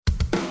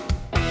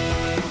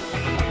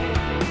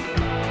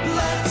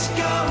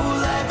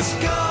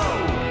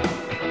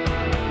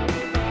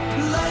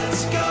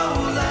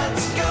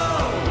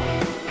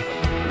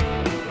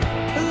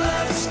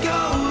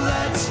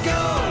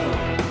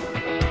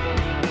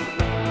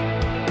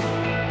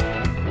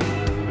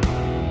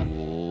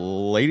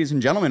Ladies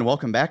and gentlemen,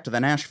 welcome back to the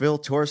Nashville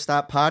Tour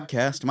Stop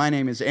Podcast. My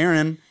name is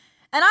Aaron.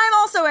 And I'm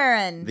also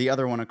Aaron. The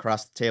other one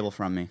across the table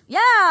from me.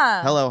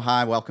 Yeah. Hello,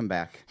 hi, welcome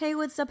back. Hey,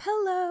 what's up?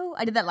 Hello.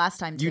 I did that last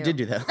time, too. You did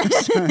do that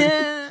last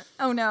time.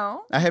 Oh,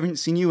 no. I haven't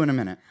seen you in a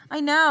minute. I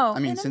know. I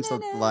mean, since the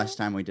last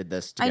time we did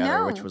this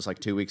together, which was like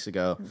 2 weeks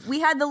ago. We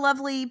had the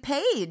lovely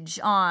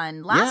Paige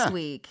on last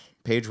week.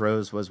 Paige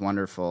Rose was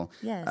wonderful.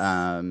 Yes.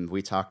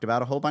 We talked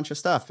about a whole bunch of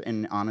stuff,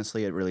 and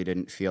honestly, it really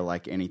didn't feel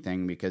like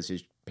anything because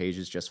Paige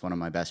is just one of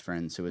my best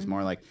friends. It was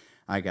more like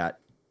I got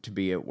to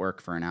be at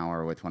work for an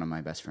hour with one of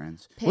my best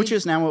friends, which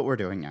is now what we're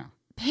doing now.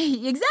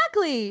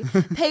 Exactly.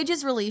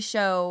 Paige's release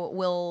show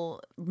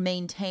will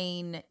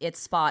maintain its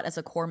spot as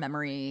a core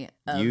memory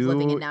of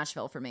living in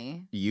Nashville for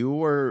me. You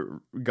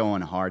were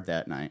going hard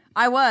that night.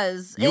 I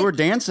was. You were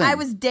dancing. I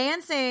was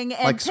dancing,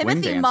 and like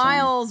Timothy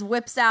Miles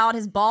whips out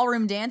his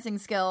ballroom dancing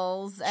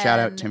skills. Shout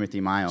out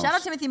Timothy Miles. Shout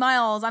out Timothy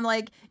Miles. I'm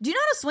like, do you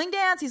know how to swing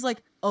dance? He's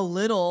like, a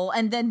little,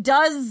 and then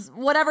does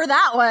whatever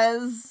that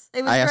was.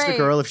 It was I asked great. a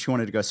girl if she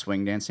wanted to go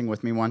swing dancing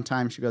with me one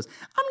time. She goes,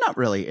 I'm not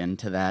really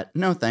into that.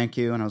 No, thank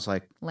you. And I was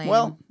like, Lame.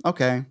 Well,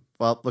 okay.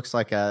 Well, looks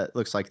like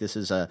this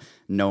is a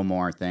no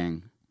more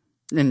thing.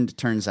 And it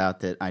turns out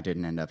that I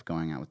didn't end up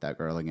going out with that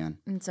girl again.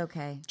 It's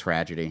okay.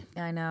 Tragedy.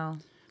 I know.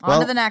 Well, on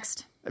to the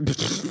next.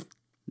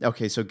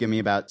 Okay, so give me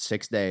about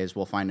 6 days.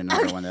 We'll find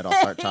another one that I'll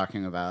start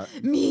talking about.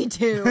 Me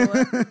too.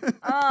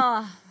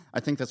 I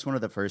think that's one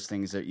of the first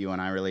things that you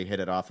and I really hit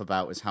it off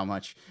about was how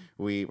much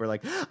we were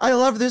like, I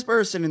love this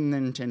person, and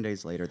then 10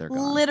 days later they're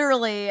gone.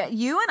 Literally,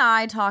 you and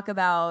I talk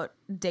about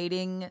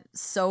dating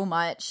so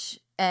much.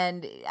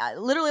 And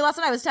literally last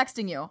night I was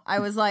texting you. I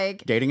was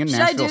like, dating in should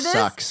Nashville I do this?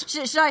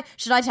 sucks.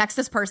 Should I text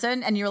this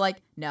person? And you're like,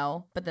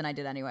 no, but then I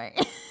did anyway.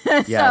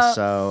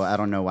 So I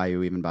don't know why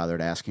you even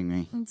bothered asking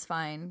me. It's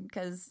fine,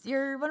 because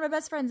you're one of my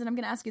best friends and I'm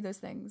going to ask you those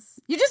things.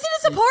 You just need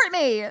to support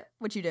me,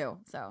 which you do,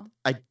 so.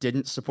 I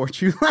didn't support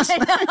you last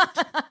night.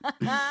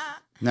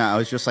 No, I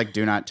was just like,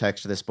 do not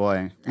text this boy.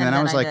 And then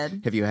I was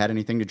like, have you had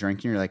anything to drink?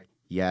 And you're like,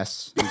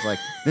 yes. I was like,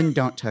 then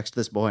don't text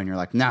this boy. And you're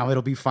like, no,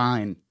 it'll be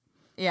fine.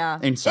 Yeah.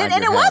 Inside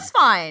and your it head. was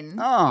fine.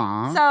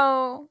 Aww.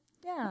 So,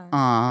 yeah.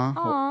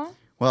 Aww.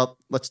 Well,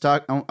 let's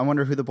talk. I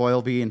wonder who the boy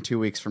will be in 2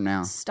 weeks from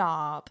now.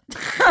 Stop.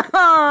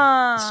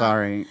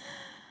 Sorry.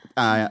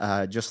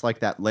 Just like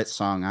that lit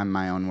song, I'm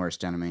my own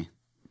worst enemy.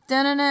 Me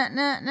and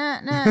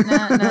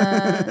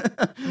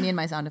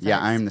my sound effects. Yeah,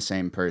 I am the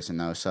same person,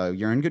 though, so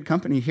you're in good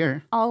company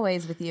here.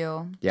 Always with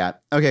you. Yeah.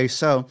 Okay,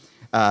 so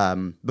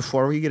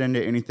before we get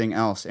into anything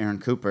else, Aaron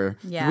Cooper,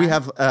 Yeah. we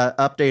have an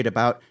update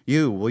about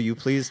you. Will you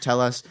please tell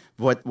us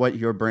what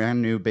your brand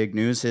new big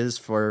news is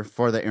for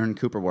the Aaron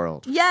Cooper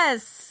world?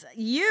 Yes,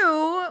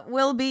 you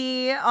will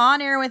be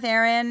on air with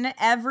Aaron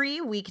every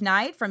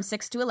weeknight from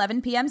 6 to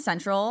 11 p.m.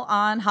 Central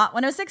on Hot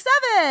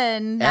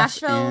 106.7.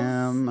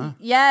 FM.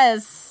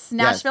 Yes,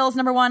 Nashville's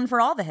number one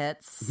for all the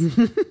hits.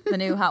 The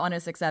new Hot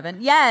 106.7.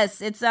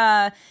 Yes, it's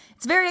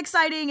very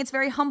exciting. It's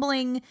very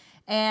humbling.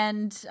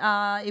 And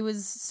it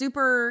was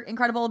super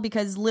incredible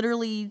because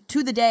literally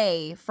to the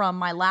day from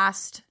my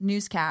last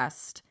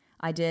newscast,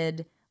 I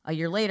did a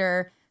year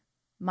later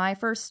my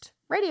first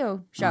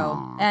radio show.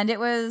 Aww. And it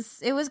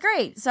was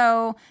great.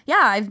 So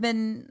yeah, I've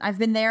been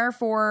there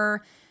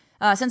for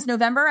since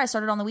November. I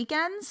started on the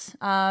weekends,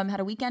 had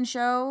a weekend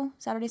show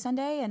Saturday,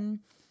 Sunday, and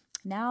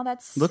now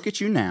that's Look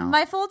at you now.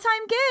 my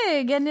full-time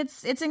gig. And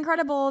it's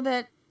incredible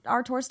that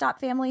our Tour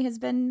Stop family has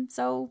been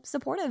so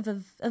supportive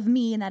of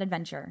me in that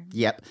adventure.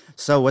 Yep.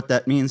 So what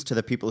that means to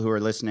the people who are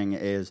listening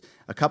is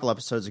a couple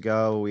episodes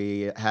ago,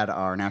 we had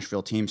our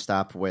Nashville team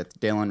stop with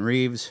Dalen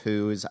Reeves,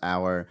 who's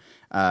our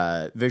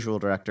visual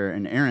director,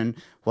 and Aaron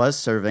was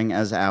serving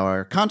as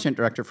our content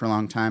director for a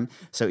long time.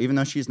 So even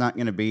though she's not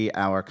going to be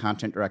our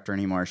content director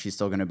anymore, she's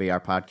still going to be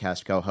our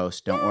podcast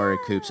co-host. Don't worry,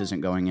 Coops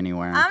isn't going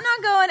anywhere. I'm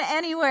not going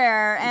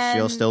anywhere. And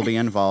She'll still be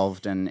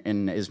involved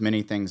in as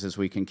many things as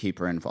we can keep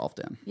her involved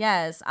in.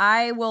 Yes,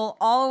 I will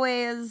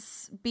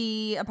always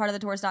be a part of the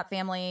Tour Stop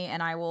family,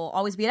 and I will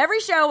always be at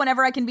every show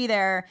whenever I can be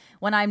there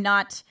when I'm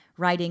not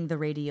riding the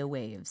radio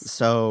waves.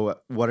 So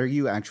what are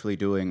you actually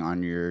doing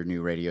on your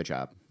new radio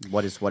job?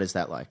 What is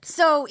that like?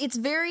 So it's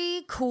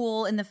very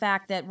cool in the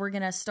fact that we're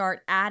going to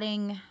start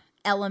adding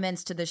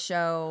elements to the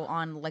show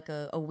on like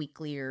a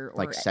weekly or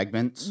Like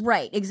segments?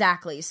 Right,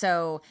 exactly.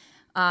 So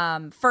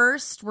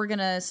first we're going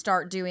to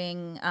start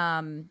doing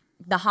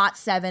the Hot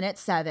 7 at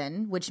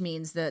 7, which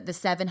means the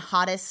 7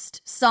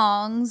 hottest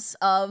songs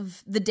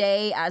of the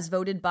day as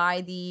voted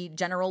by the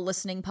general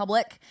listening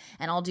public.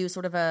 And I'll do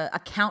sort of a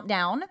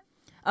countdown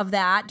of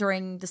that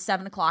during the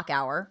 7 o'clock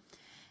hour.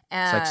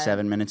 It's like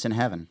 7 minutes in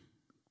heaven.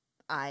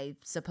 I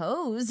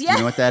suppose, yeah. Do you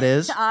know what that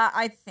is?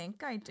 I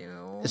think I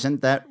do.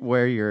 Isn't that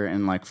where you're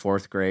in like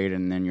 4th grade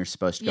and then you're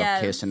supposed to go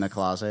kiss in the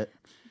closet?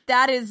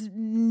 That is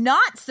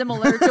not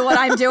similar to what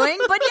I'm doing,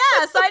 but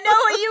yes, I know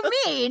what you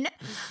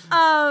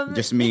mean.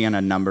 Just me and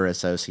a number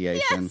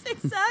association. Yes,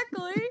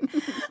 exactly.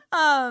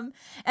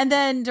 And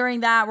then during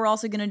that, we're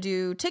also going to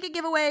do ticket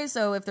giveaways.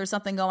 So if there's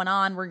something going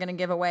on, we're going to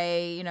give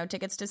away,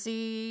 tickets to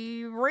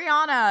see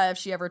Rihanna if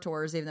she ever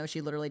tours, even though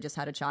she literally just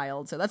had a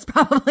child. So that's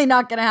probably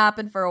not going to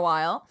happen for a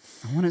while.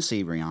 I want to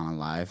see Rihanna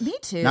live. Me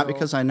too. Not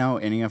because I know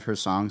any of her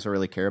songs or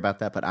really care about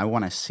that, but I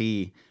want to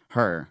see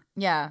her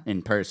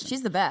in person.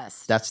 She's the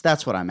best.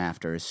 That's what I'm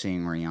after, is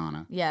seeing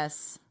Rihanna.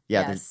 Yes.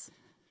 Yeah, yes.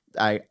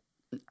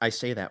 I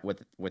say that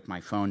with my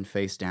phone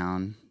face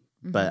down,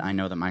 but I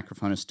know the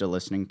microphone is still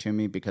listening to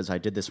me because I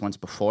did this once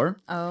before.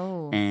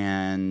 Oh.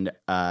 And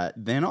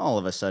then all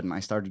of a sudden I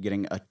started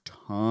getting a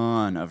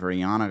ton of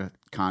Rihanna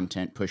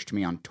content pushed to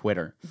me on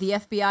Twitter. The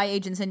FBI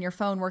agents in your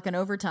phone working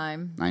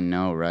overtime. I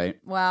know, right?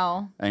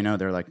 Wow. I know.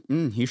 They're like,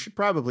 you should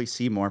probably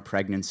see more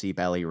pregnancy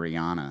belly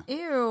Rihanna.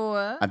 Ew.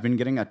 I've been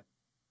getting a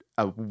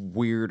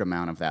weird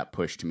amount of that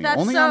pushed to me. That's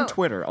Only on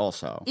Twitter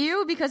also.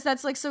 Ew, because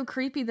that's like so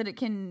creepy that it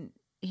can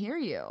hear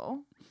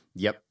you.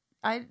 Yep.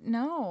 I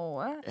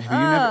know.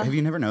 Have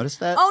you never noticed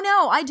that? Oh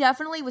no, I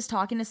definitely was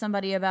talking to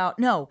somebody about.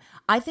 No,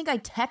 I think I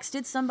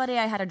texted somebody.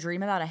 I had a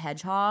dream about a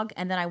hedgehog,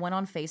 and then I went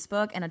on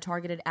Facebook, and a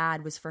targeted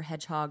ad was for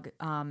hedgehog,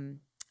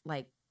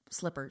 like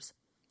slippers.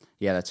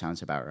 Yeah, that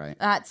sounds about right.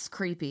 That's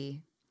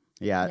creepy.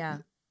 Yeah.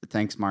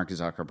 Thanks, Mark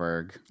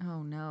Zuckerberg.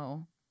 Oh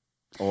no.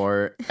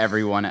 Or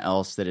everyone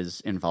else that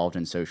is involved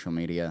in social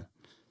media.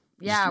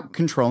 Yeah. Just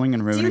controlling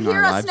and ruining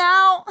our lives. Do you hear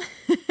us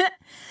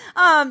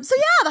now? So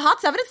yeah, the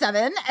Hot 7 at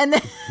 7. And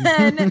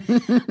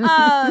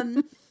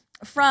then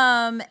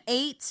from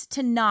 8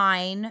 to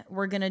 9,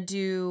 we're going to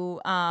do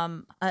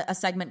a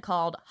segment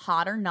called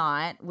Hot or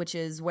Not, which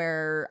is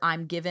where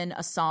I'm given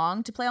a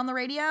song to play on the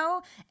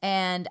radio.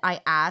 And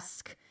I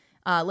ask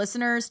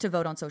listeners to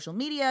vote on social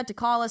media, to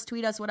call us,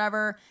 tweet us,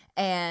 whatever.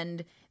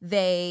 And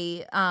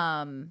they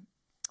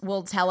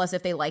will tell us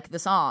if they like the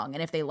song.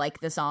 And if they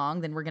like the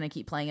song, then we're going to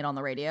keep playing it on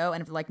the radio.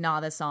 And if they're like,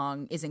 nah, this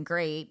song isn't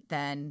great,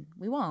 then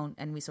we won't.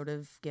 And we sort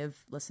of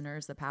give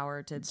listeners the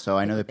power to. So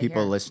I know that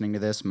people listening to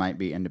this might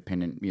be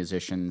independent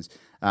musicians.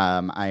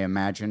 I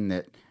imagine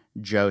that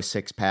Joe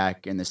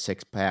Sixpack and the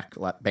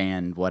Sixpack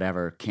Band,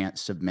 whatever, can't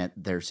submit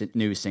their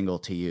new single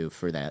to you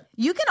for that.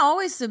 You can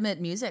always submit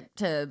music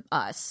to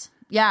us.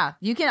 Yeah,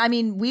 you can. I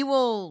mean, we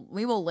will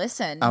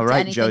listen. All to right,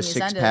 anything Joe you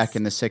send Sixpack us.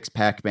 and the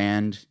Sixpack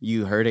Band,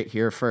 you heard it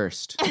here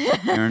first.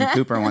 Aaron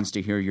Cooper wants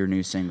to hear your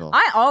new single.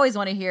 I always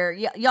want to hear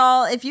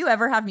y'all. If you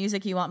ever have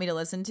music you want me to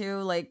listen to,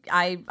 like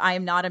I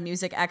am not a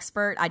music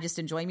expert. I just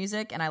enjoy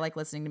music and I like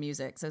listening to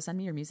music. So send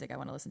me your music. I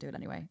want to listen to it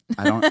anyway.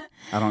 I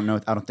don't know.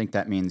 I don't think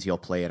that means you'll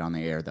play it on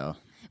the air though.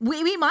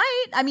 We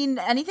might. I mean,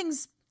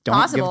 anything's Don't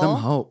possible. give them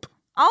hope.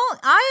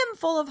 I am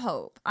full of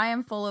hope.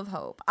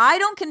 I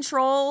don't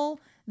control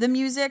the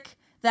music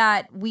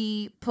that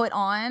we put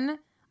on.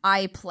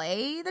 I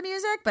play the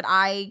music, but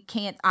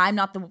I'm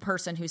not the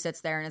person who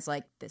sits there and is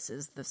like, this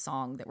is the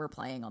song that we're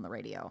playing on the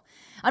radio.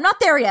 I'm not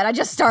there yet. I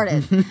just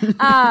started.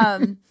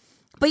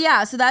 But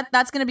yeah, so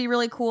that's going to be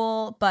really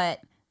cool.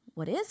 But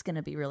what is going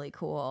to be really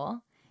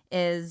cool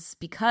is,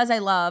 because I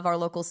love our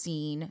local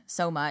scene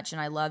so much and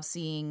I love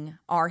seeing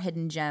our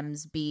hidden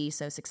gems be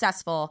so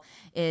successful,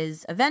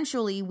 is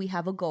eventually we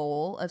have a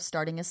goal of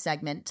starting a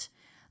segment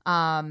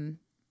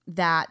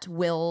that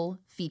will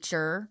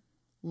feature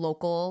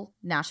local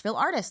Nashville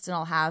artists. And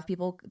I'll have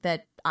people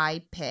that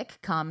I pick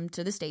come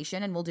to the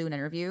station and we'll do an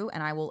interview,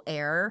 and I will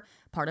air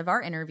part of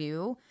our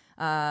interview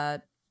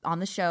on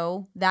the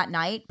show that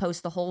night,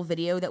 post the whole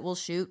video that we'll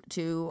shoot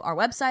to our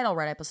website. I'll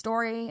write up a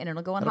story and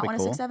it'll go on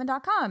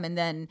hot1067.com. And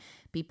then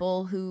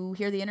people who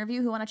hear the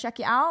interview who want to check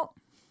you out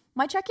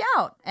might check you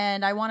out.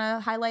 And I want to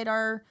highlight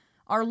our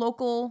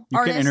local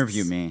artists. You can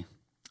interview me.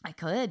 I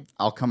could.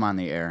 I'll come on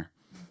the air.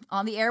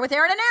 On the air with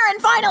Aaron and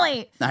Aaron,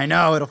 finally! I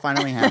know, it'll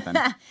finally happen.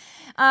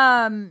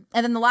 And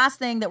then the last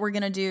thing that we're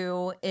going to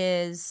do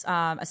is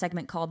a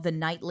segment called the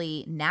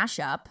Nightly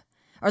Nash-Up,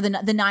 or the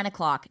 9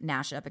 o'clock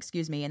Nash-Up,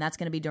 excuse me, and that's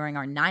going to be during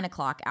our 9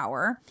 o'clock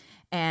hour.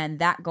 And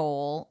that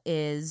goal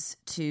is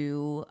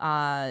to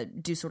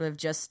do sort of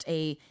just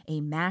a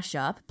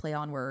mashup, play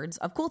on words,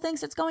 of cool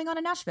things that's going on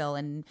in Nashville.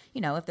 And,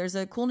 if there's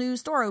a cool new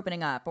store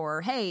opening up,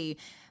 or, hey,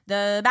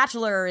 The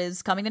Bachelor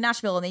is coming to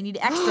Nashville and they need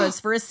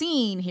extras for a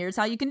scene. Here's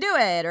how you can do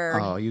it.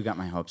 Or you got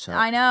my hopes up.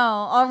 I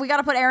know. Oh, we got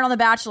to put Aaron on The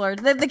Bachelor.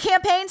 The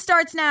campaign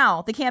starts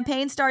now.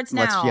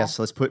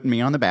 Let's put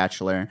me on The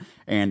Bachelor,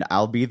 and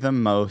I'll be the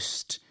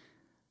most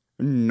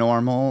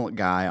normal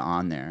guy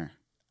on there.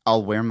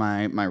 I'll wear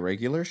my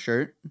regular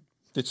shirt.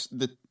 I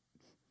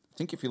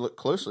think if you look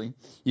closely,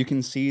 you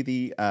can see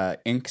the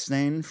ink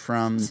stain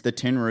from the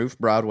Tin Roof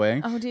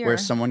Broadway. Oh dear. Where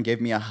someone gave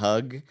me a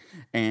hug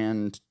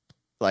and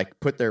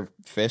put their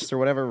fist or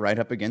whatever right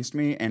up against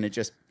me, and it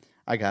just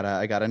I got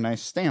a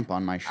nice stamp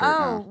on my shirt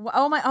now.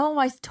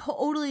 I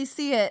totally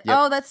see it. Yep.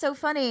 Oh, that's so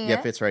funny.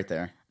 Yep, it's right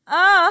there.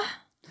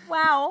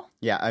 Wow.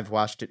 Yeah, I've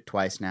washed it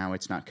twice now.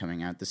 It's not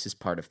coming out. This is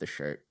part of the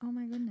shirt. Oh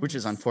my goodness. Which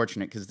is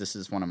unfortunate because this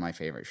is one of my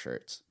favorite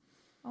shirts.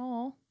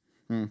 Oh.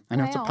 I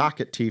know. It's a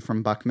pocket tee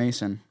from Buck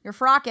Mason. Your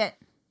frocket.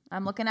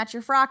 I'm looking at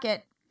your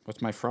frocket.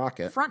 What's my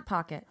frocket? Front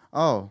pocket.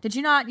 Oh. Did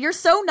you not? You're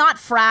so not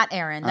frat,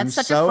 Aaron. That's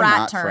such a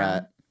frat term.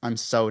 Frat. I'm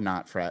so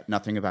not frat.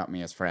 Nothing about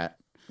me is frat.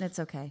 It's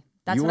okay.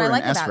 That's You what were I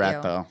like an about S-rat,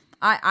 you. though.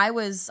 I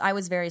was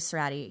very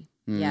stratty.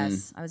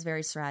 Yes, I was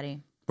very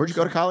stratty. Where'd you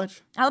go to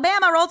college?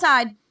 Alabama, Roll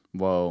Tide.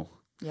 Whoa.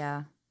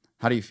 Yeah.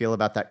 How do you feel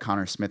about that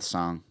Connor Smith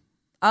song?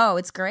 Oh,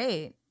 it's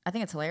great. I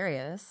think it's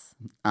hilarious.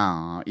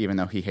 Even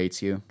though he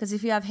hates you. Because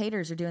if you have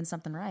haters, you're doing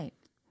something right.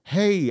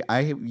 Hey, I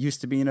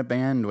used to be in a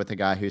band with a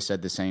guy who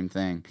said the same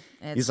thing.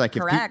 It's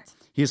correct.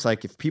 He's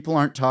like, if people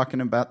aren't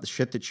talking about the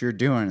shit that you're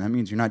doing, that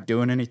means you're not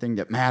doing anything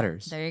that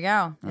matters. There you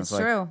go. It's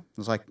true. I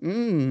was like,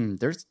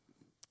 there's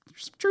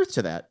some truth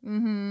to that.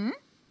 Mm-hmm.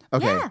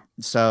 Okay, Yeah.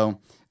 so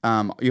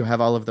you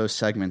have all of those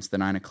segments, the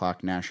 9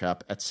 o'clock Nash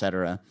Up,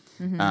 etc.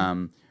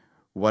 Mm-hmm.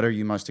 What are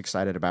you most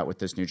excited about with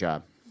this new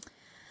job?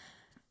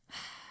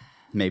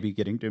 Maybe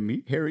getting to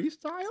meet Harry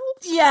Styles?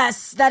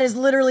 Yes, that is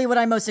literally what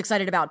I'm most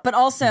excited about. But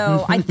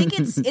also, I think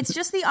it's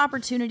just the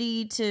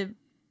opportunity to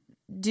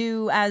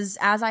do as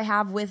I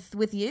have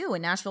with you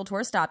in Nashville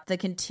Tour Stop, the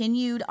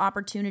continued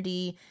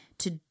opportunity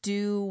to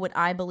do what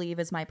I believe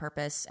is my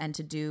purpose and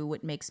to do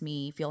what makes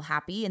me feel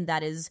happy, and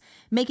that is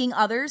making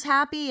others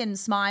happy and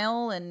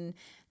smile and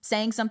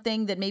saying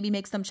something that maybe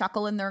makes them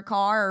chuckle in their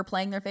car or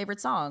playing their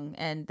favorite song.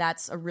 And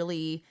that's a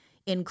really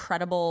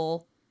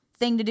incredible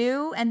thing to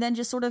do. And then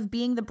just sort of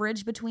being the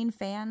bridge between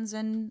fans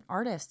and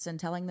artists and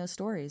telling those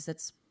stories.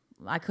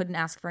 I couldn't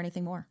ask for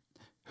anything more.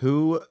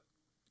 Who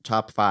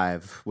top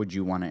 5 would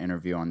you want to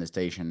interview on the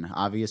station?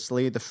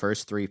 Obviously, the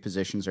first 3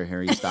 positions are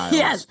Harry Styles.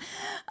 Yes.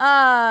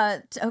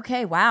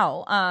 Okay.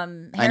 Wow.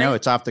 I know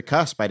it's off the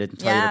cusp. I didn't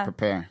tell you to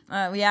prepare.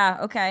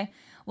 Yeah. Okay.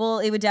 Well,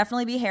 it would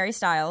definitely be Harry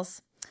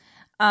Styles.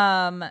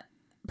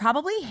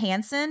 Probably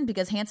Hanson,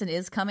 because Hanson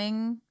is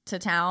coming to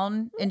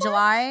town in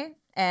July,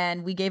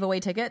 and we gave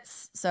away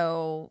tickets,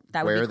 so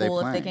that would be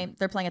cool if they came.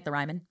 They're playing at the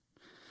Ryman.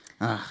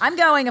 I'm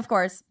going, of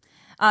course.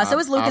 So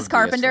is Lucas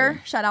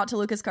Carpenter. Shout out to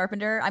Lucas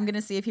Carpenter. I'm going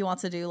to see if he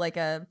wants to do like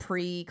a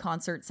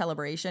pre-concert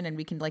celebration and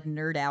we can like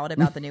nerd out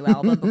about the new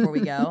album before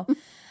we go.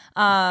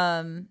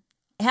 I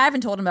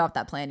haven't told him about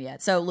that plan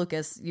yet. So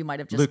Lucas, you might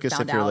have just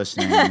found out. Lucas,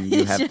 if you're listening,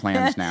 you have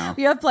plans now.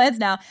 You have plans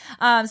now.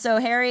 So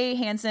Harry,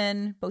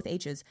 Hanson, both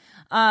H's.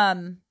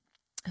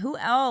 Who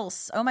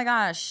else? Oh my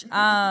gosh.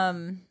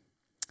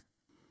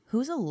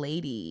 Who's a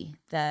lady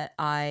that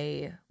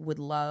I would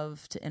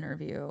love to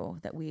interview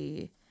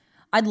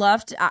I'd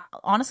love to,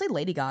 honestly,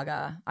 Lady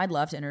Gaga. I'd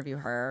love to interview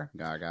her.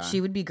 Gaga.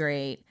 She would be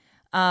great.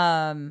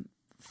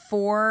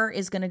 4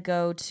 is going to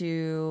go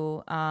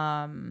to,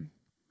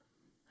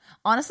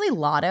 honestly,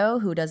 Lotto,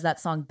 who does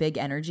that song Big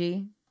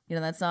Energy. You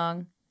know that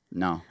song?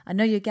 No. I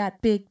know you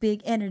got big,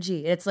 big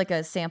energy. It's like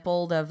a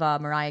sampled of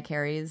Mariah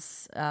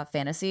Carey's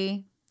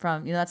Fantasy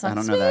from, you know that song? I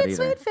don't know that either.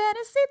 Sweet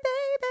fantasy,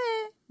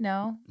 baby.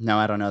 No? No,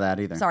 I don't know that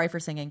either. Sorry for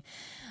singing.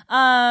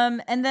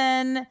 And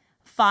then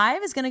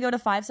 5 is going to go to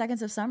 5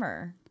 Seconds of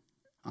Summer.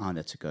 Oh,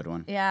 that's a good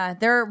one. Yeah,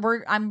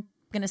 I'm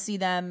going to see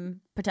them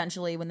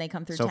potentially when they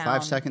come through town. So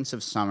 5 Seconds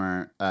of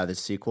Summer, the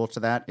sequel to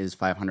that is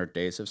 500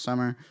 Days of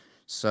Summer.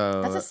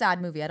 So that's a sad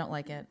movie. I don't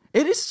like it.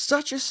 It is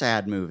such a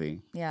sad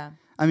movie. Yeah.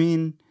 I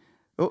mean,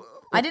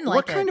 I didn't like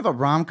it. What kind of a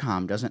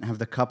rom-com doesn't have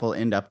the couple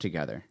end up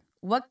together?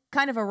 What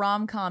kind of a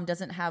rom-com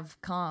doesn't have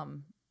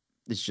com?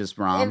 It's just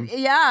rom.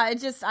 I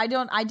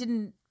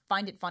didn't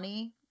find it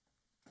funny.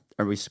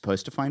 Are we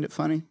supposed to find it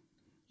funny?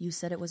 You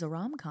said it was a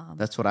rom-com.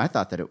 That's what I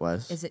thought that it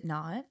was. Is it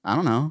not? I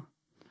don't know.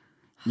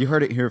 You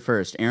heard it here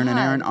first. Aaron and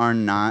Aaron are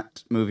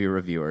not movie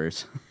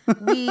reviewers.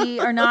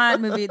 We are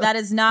not movie. That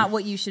is not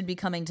what you should be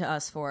coming to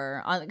us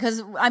for.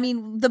 Because, I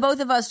mean, the both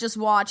of us just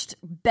watched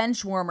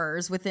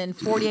Benchwarmers within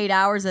 48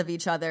 hours of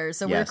each other.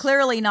 So we're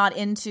clearly not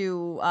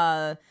into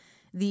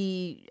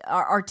the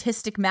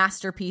artistic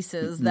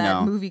masterpieces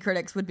that movie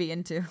critics would be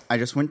into. I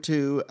just went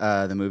to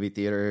the movie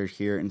theater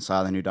here and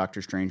saw the new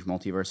Doctor Strange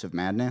Multiverse of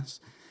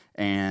Madness.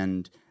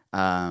 And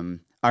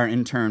our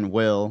intern,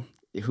 Will,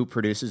 who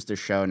produces the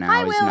show now,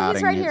 Hi, is Will. nodding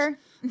He's right here.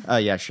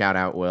 Yeah, shout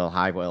out, Will.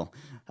 Hi, Will.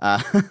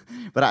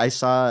 But I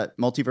saw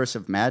Multiverse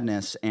of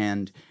Madness,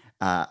 and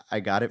I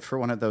got it for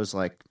one of those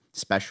like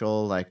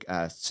special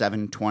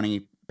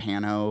 720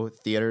 pano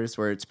theaters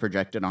where it's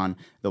projected on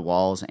the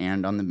walls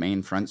and on the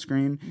main front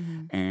screen.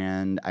 Mm-hmm.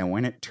 And I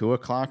went at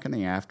 2:00 in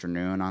the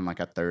afternoon on like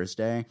a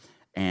Thursday.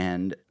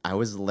 And I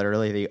was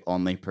literally the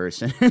only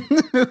person in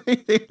the movie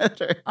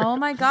theater. Oh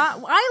my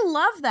God. I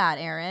love that,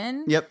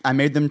 Aaron. Yep. I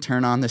made them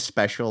turn on the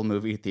special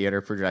movie theater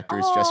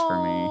projectors just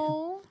for me.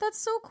 Oh, that's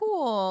so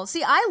cool.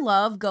 See, I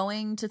love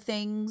going to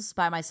things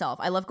by myself.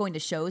 I love going to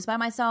shows by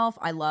myself.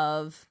 I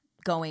love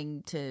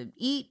going to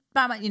eat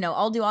by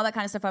I'll do all that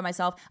kind of stuff by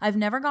myself. I've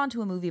never gone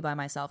to a movie by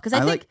myself because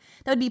I think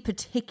that would be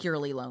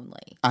particularly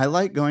lonely. I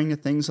like going to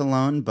things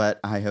alone, but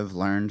I have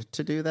learned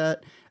to do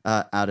that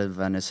out of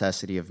a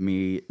necessity of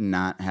me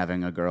not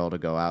having a girl to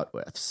go out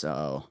with.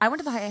 So I went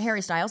to the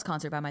Harry Styles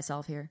concert by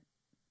myself here.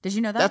 Did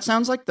you know that? That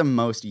sounds like the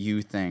most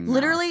you thing.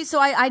 Literally,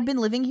 so I'd been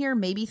living here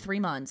maybe 3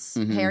 months.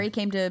 Mm-hmm. Harry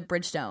came to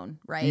Bridgestone,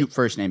 right? You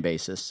first name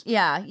basis.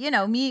 Yeah,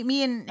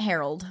 me and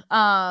Harold.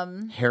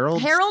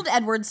 Harold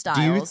Edward Styles.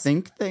 Do you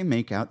think they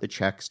make out the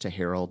checks to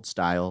Harold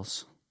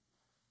Styles?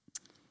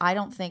 I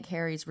don't think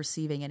Harry's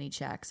receiving any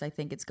checks. I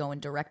think it's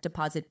going direct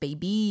deposit,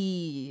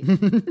 baby.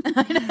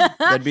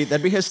 That'd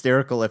be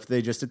hysterical if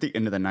they just at the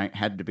end of the night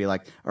had to be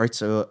like, all right,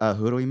 so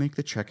who do we make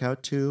the check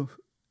out to?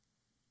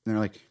 And they're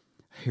like,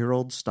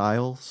 Harold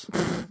Styles.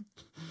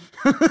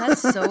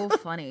 That's so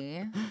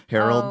funny.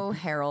 Harold. Oh,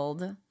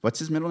 Harold. What's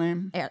his middle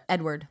name?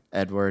 Edward.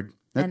 Edward.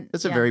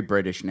 That's a very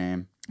British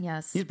name.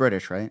 Yes. He's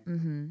British, right?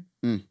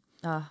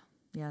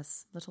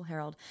 Yes, little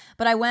Harold.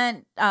 But I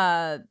went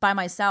by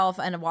myself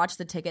and watched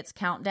the tickets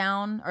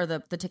countdown, or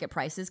the ticket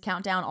prices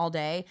countdown all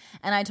day.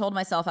 And I told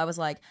myself, I was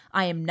like,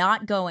 I am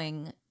not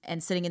going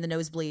and sitting in the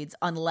nosebleeds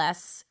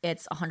unless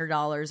it's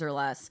 $100 or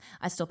less.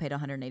 I still paid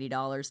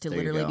 $180 to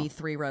literally be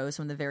 3 rows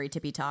from the very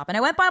tippy top. And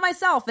I went by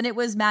myself, and it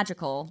was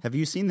magical. Have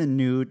you seen the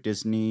new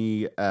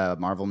Disney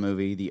Marvel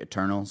movie, The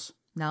Eternals?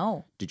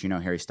 No. Did you know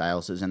Harry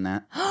Styles is in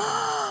that?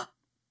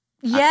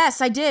 Yes,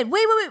 I did.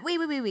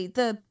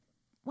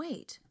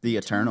 Wait. The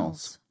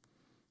Eternals.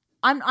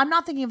 I'm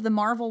not thinking of the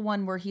Marvel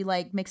one where he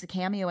like makes a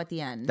cameo at the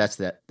end. That's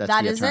The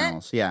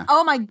Eternals. It? Yeah.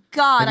 Oh my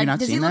God. Have you not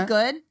does seen he look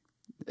that?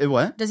 good?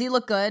 What? Does he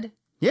look good?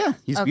 Yeah,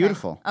 he's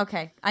beautiful.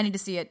 Okay. I need to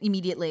see it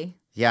immediately.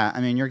 Yeah, I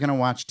mean, you're going to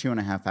watch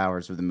 2.5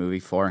 hours of the movie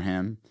for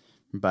him,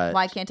 but...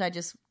 Why can't I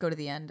just go to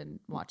the end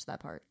and watch that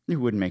part? It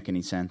wouldn't make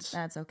any sense.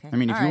 That's okay. I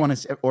mean, if you want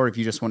to... Or if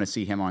you just want to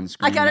see him on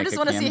screen, I kind of just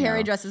want to see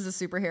Harry dressed as a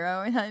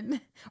superhero.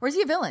 Or is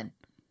he a villain?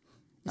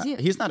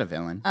 He's not a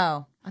villain.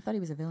 Oh, I thought he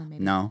was a villain,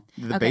 maybe. No.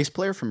 The bass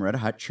player from Red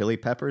Hot Chili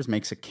Peppers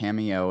makes a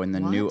cameo in the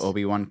new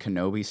Obi-Wan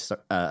Kenobi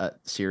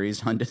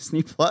series on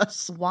Disney+.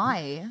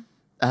 Why?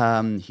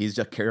 He's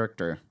a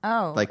character.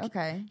 Oh, like,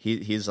 okay.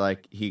 He's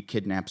like, he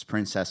kidnaps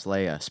Princess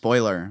Leia.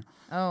 Spoiler.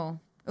 Oh.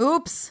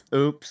 Oops.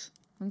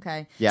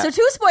 Okay. Yeah. So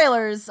 2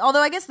 spoilers,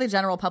 although I guess the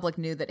general public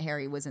knew that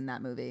Harry was in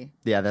that movie.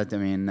 Yeah, that's...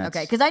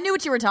 Okay, because I knew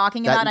what you were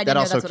talking about. I didn't know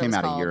that's what it was called.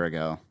 That also came out a year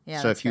ago.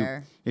 Yeah, so that's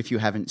fair. if you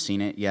haven't seen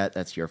it yet,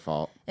 that's your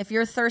fault. If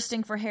you're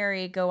thirsting for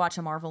Harry, go watch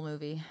a Marvel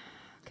movie.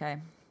 Okay,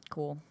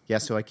 cool. Yeah,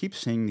 so I keep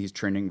seeing these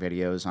trending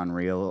videos on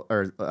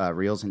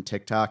Reels and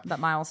TikTok. About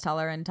Miles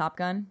Teller and Top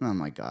Gun? Oh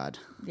my God.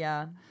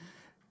 Yeah.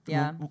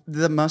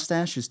 The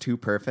mustache is too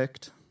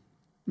perfect,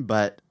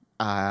 but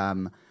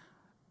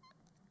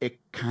it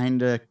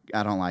kind of...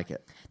 I don't like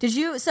it. Did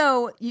you...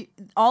 So,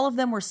 all of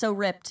them were so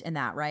ripped in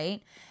that,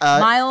 right?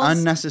 Miles...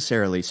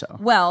 Unnecessarily so.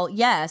 Well,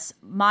 yes.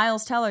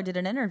 Miles Teller did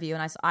an interview,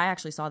 and I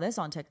actually saw this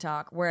on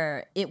TikTok,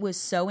 where it was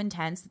so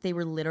intense that they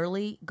were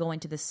literally going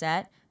to the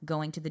set,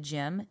 going to the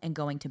gym, and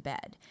going to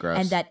bed. Gross.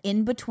 And that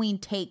in between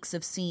takes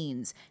of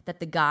scenes, that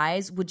the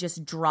guys would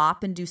just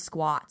drop and do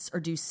squats or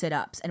do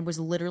sit-ups, and was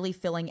literally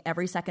filling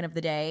every second of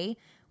the day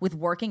with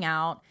working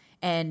out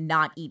and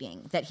not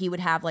eating. That he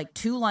would have like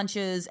 2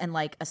 lunches and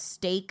like a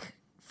steak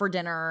for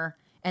dinner,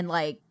 and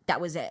like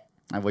that was it.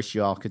 I wish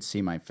you all could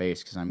see my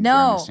face because I'm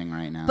grimacing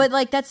right now. But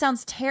like that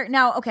sounds terrible.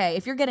 Now, okay,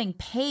 if you're getting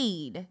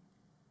paid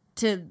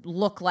to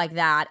look like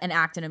that and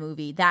act in a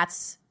movie,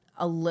 that's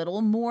a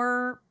little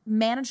more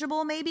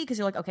manageable maybe, because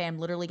you're like, okay, I'm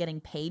literally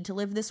getting paid to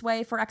live this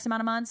way for X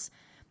amount of months.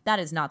 That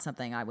is not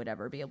something I would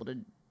ever be able to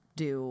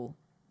do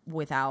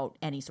without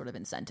any sort of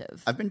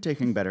incentive. I've been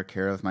taking better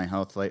care of my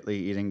health lately,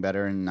 eating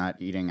better and not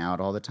eating out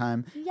all the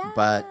time. Yeah.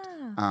 But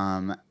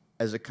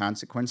as a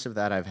consequence of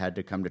that, I've had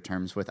to come to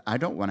terms with I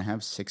don't want to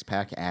have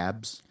 6-pack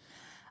abs.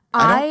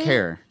 I don't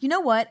care. You know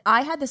what?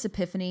 I had this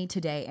epiphany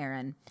today,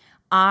 Aaron.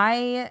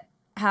 I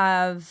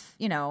have,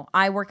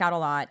 I work out a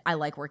lot. I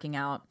like working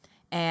out.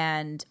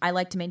 And I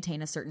like to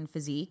maintain a certain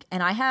physique.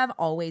 And I have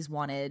always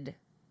wanted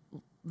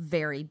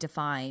very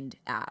defined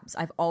abs.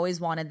 I've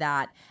always wanted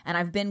that. And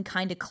I've been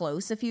kind of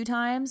close a few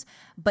times.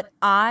 But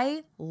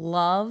I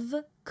love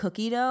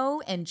cookie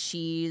dough and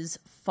cheese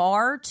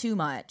far too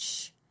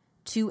much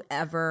to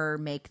ever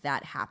make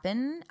that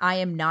happen. I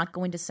am not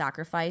going to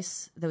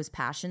sacrifice those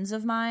passions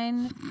of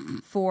mine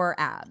for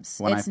abs.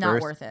 It's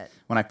not worth it.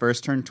 When I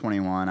first turned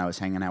 21, I was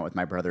hanging out with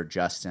my brother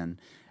Justin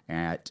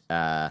at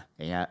I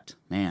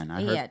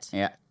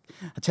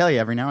tell you,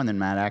 every now and then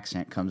that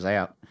accent comes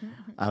out.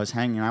 I was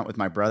hanging out with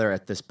my brother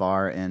at this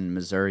bar in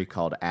Missouri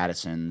called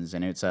Addison's,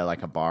 and it's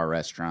like a bar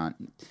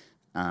restaurant.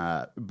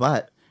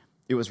 But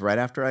it was right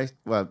after I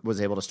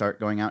was able to start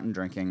going out and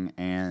drinking,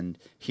 and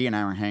he and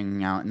I were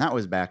hanging out, and that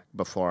was back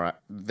before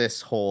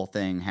this whole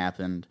thing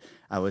happened.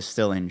 I was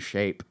still in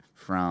shape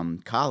from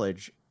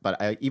college,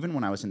 but even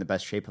when I was in the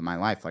best shape of my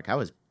life, like I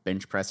was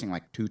bench pressing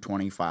like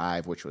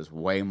 225, which was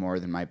way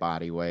more than my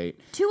body weight.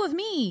 2 of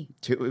me.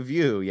 2 of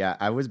you, yeah.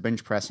 I was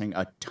bench pressing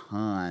a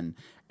ton,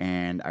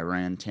 and I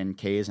ran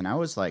 10Ks, and I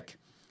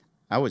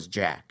was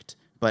jacked.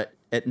 But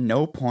at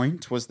no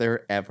point was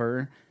there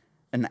ever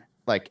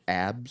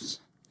abs.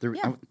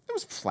 It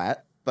was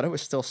flat, but it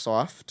was still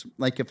soft.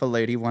 Like if a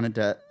lady wanted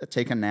to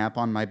take a nap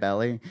on my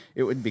belly,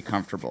 it would be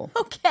comfortable.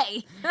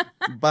 Okay.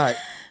 But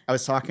I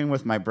was talking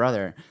with my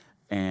brother,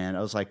 and I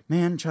was like,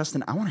 man,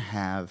 Justin, I want to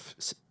have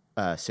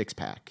a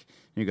 6-pack.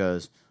 And he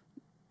goes,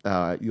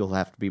 you'll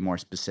have to be more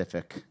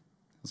specific.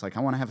 I was like,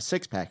 I want to have a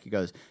 6-pack. He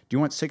goes, do you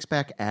want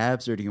 6-pack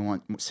abs or do you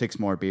want 6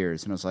 more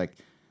beers? And I was like,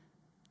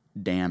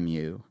 damn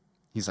you.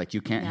 He's like,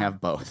 you can't have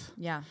both.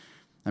 Yeah.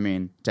 I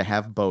mean, to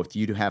have both,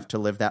 you'd have to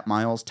live that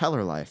Miles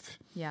Teller life.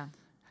 Yeah.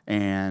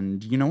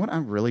 And you know what I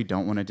really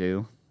don't want to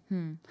do?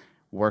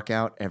 Work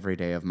out every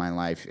day of my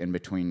life in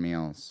between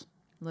meals.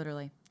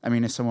 Literally. I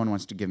mean, if someone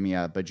wants to give me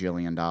 $1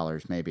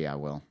 bajillion, maybe I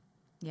will.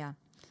 Yeah.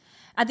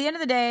 At the end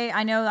of the day,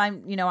 I know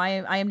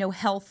I am no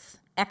health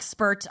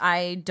expert.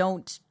 I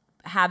don't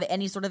have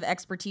any sort of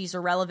expertise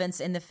or relevance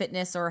in the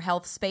fitness or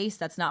health space.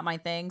 That's not my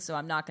thing, so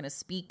I'm not going to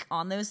speak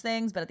on those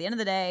things. But at the end of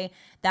the day,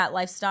 that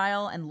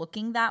lifestyle and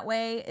looking that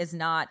way is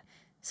not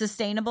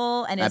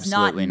sustainable and is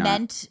not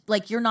meant,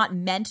 like, you're not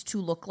meant to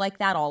look like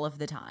that all of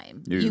the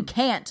time. You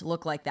can't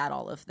look like that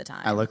all of the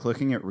time. I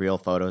looking at real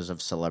photos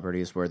of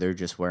celebrities where they're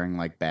just wearing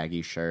like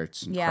baggy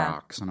shirts and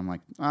Crocs, and I'm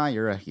like,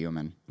 you're a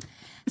human.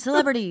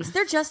 Celebrities,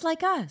 they're just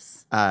like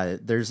us.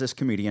 There's this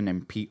comedian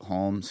named Pete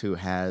Holmes who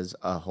has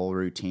a whole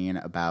routine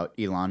about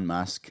Elon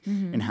Musk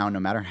and how no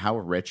matter how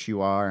rich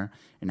you are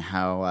and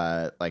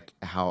how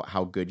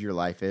good your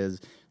life is,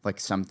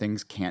 like, some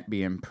things can't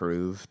be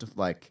improved.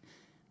 Like,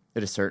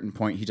 at a certain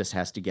point, he just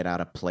has to get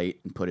out a plate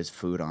and put his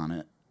food on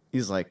it.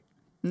 He's like,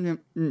 no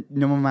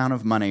amount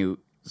of money.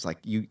 It's like,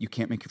 you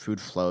can't make your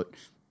food float.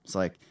 It's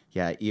like,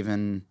 yeah,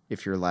 even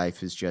if your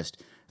life is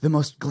just the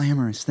most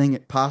glamorous thing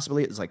it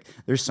possibly is, like,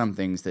 there's some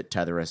things that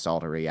tether us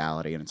all to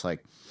reality. And it's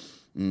like,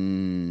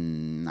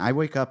 I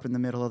wake up in the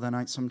middle of the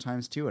night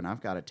sometimes too, and I've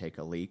got to take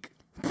a leak.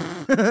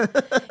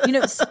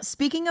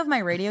 Speaking of my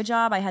radio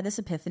job, I had this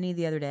epiphany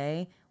the other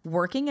day.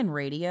 Working in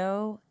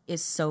radio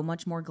is so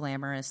much more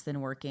glamorous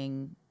than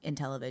working in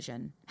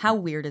television. How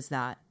weird is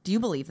that? Do you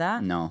believe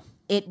that? No.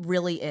 It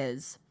really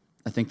is.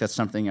 I think that's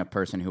something a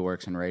person who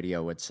works in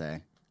radio would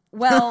say.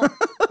 Well,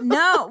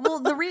 no. Well,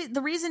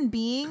 the reason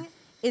being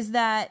is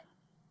that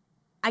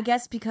I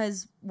guess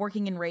because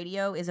working in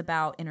radio is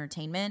about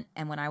entertainment,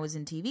 and when I was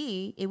in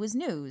TV, it was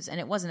news, and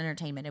it wasn't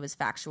entertainment. It was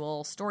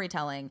factual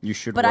storytelling. You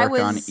should work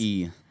on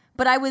E.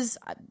 But I was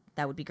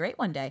that would be great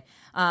one day.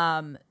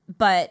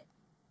 But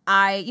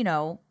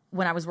I,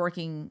 when I was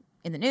working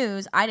in the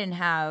news, I didn't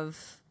have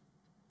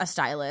a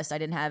stylist. I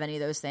didn't have any of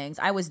those things.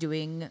 I was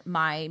doing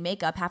my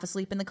makeup half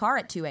asleep in the car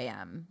at 2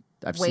 a.m.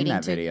 I've seen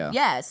that video.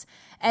 Yes.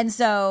 And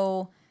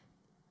so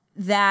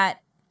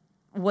that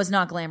was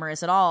not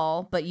glamorous at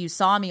all, but you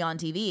saw me on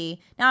TV.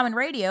 Now I'm in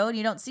radio and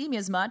you don't see me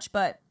as much,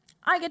 but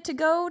I get to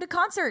go to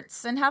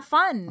concerts and have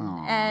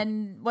fun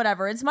and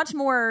whatever. It's much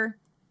more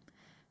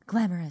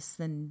glamorous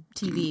than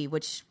TV,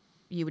 which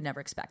you would never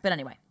expect. But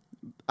anyway.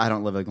 I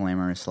don't live a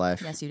glamorous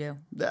life. Yes, you do.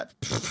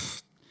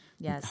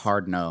 Yes.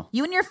 Hard no.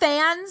 You and your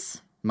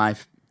fans?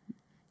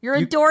 Your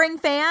you, adoring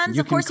fans?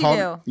 Of course you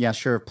do. Yeah,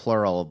 sure,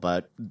 plural,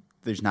 but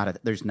there's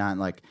not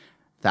like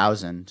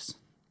thousands.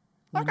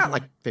 I've got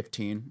like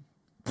 15.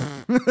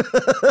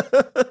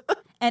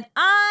 And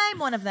I'm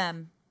one of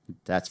them.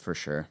 That's for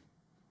sure.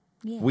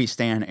 Yeah. We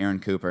stan Aaron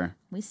Cooper.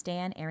 We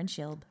stan Aaron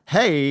Schilb.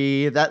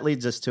 Hey, that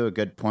leads us to a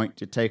good point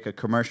to take a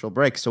commercial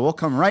break. So we'll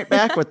come right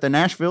back with the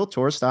Nashville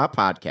Tour Stop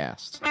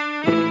Podcast.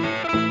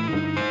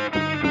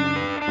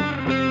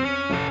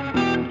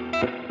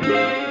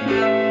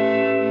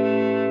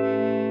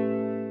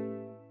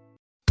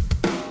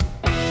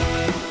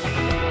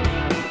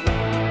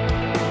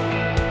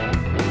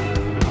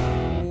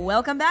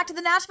 Welcome back to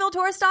the Nashville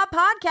Tour Stop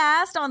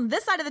Podcast. On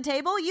this side of the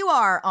table, you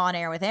are On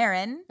Air with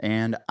Aaron.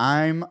 And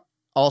I'm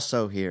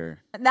also here.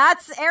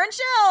 That's Aaron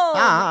Schilb.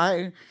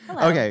 Hi.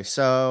 Hello. Okay,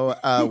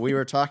 so we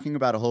were talking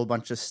about a whole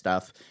bunch of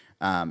stuff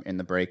in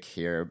the break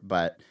here,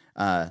 but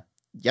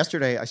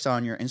yesterday I saw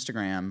on your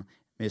Instagram,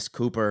 Miss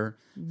Cooper,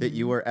 that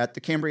you were at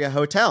the Cambria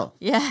Hotel.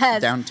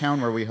 Yes.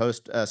 Downtown, where we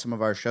host some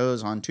of our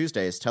shows on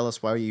Tuesdays. Tell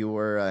us why you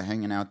were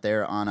hanging out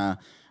there on a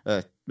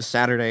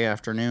Saturday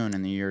afternoon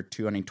in the year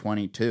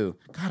 2022.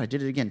 God, I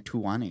did it again.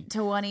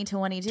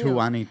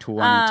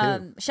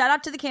 2022. Shout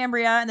out to the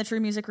Cambria and the True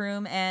Music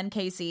Room and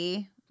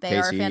Casey. They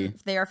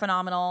are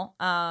phenomenal.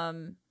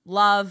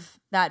 Love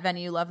that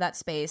venue. Love that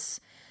space.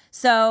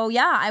 So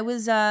yeah, I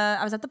was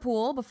at the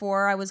pool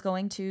before I was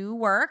going to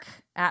work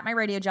at my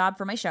radio job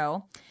for my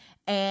show,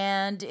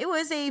 and it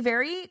was a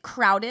very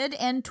crowded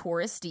and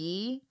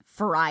touristy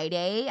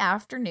Friday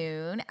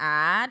afternoon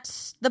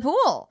at the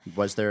pool.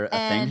 Was there a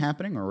thing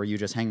happening, or were you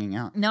just hanging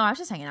out? No, I was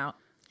just hanging out.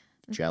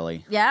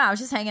 Jelly. Yeah, I was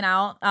just hanging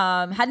out.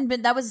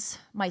 That was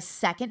my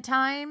second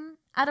time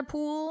at a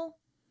pool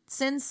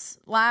since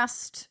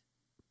last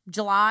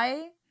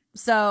July.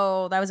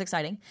 So that was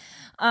exciting.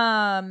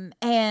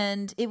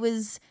 And it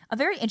was a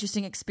very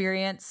interesting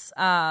experience.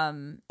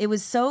 It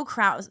was so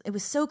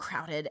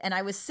crowded, and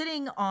I was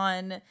sitting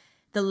on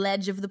the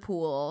ledge of the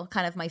pool,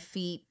 kind of my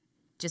feet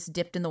just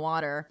dipped in the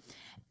water,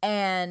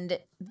 and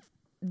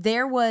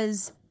there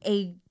was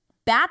a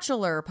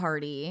bachelor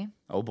party.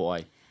 Oh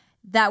boy.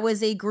 That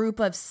was a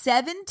group of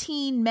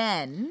 17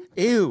 men.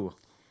 Ew.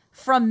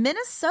 From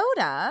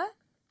Minnesota.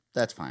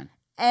 That's fine.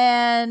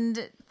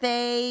 And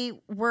they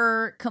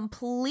were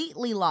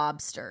completely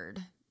lobstered.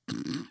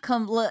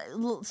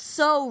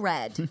 So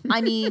red. I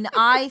mean,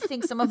 I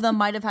think some of them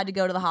might have had to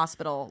go to the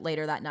hospital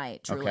later that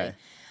night, truly. Okay.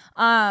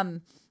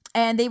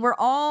 And they were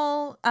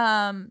all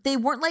they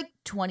weren't like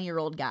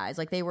 20-year-old guys.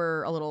 Like they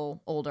were a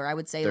little older. I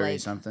would say 30 like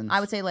somethings. I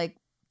would say like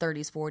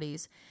 30s,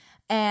 40s.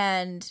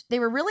 And they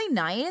were really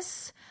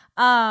nice.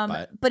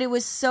 But it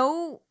was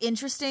so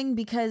interesting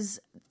because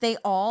they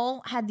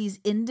all had these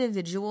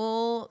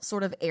individual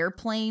sort of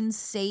airplane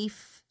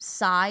safe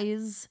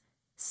size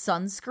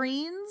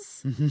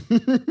sunscreens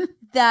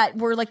that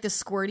were like the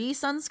squirty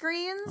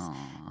sunscreens.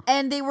 Aww.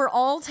 And they were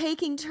all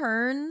taking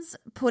turns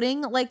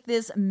putting like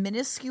this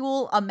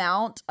minuscule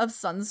amount of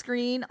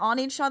sunscreen on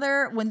each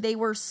other when they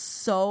were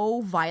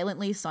so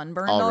violently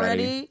sunburned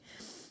already.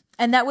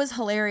 And that was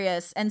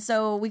hilarious. And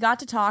so we got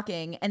to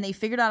talking and they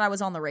figured out I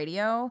was on the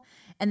radio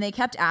and they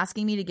kept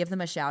asking me to give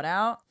them a shout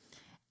out.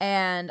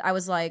 And I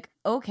was like,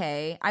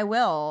 okay, I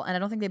will. And I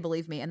don't think they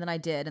believed me. And then I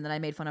did. And then I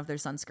made fun of their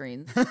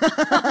sunscreens on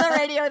the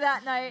radio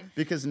that night.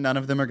 Because none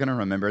of them are going to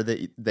remember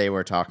that they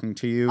were talking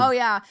to you. Oh,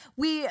 yeah.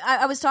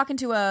 I was talking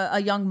to a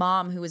young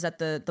mom who was at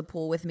the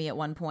pool with me at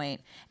one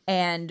point,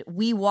 and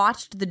we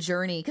watched the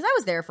journey, because I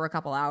was there for a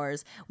couple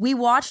hours. We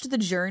watched the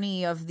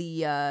journey of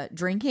the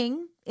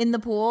drinking in the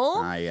pool.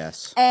 Ah,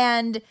 yes.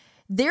 And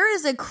there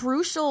is a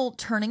crucial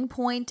turning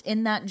point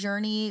in that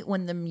journey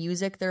when the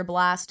music they're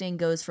blasting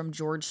goes from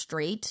George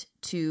Strait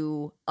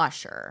to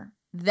Usher.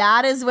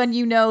 That is when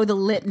you know the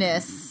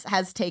litness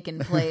has taken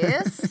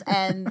place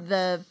and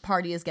the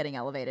party is getting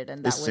elevated.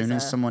 And as soon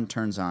as someone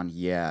turns on,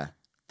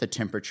 the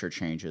temperature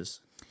changes.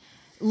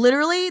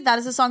 Literally, that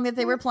is a song that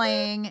they were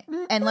playing.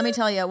 And let me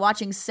tell you,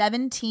 watching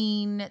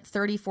 17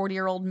 30,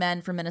 40-year-old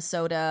men from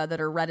Minnesota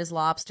that are red as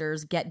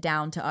lobsters get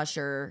down to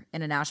Usher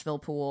in a Nashville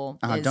pool.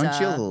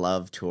 Don't you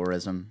love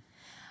tourism?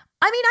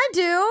 I mean, I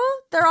do.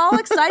 They're all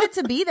excited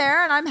to be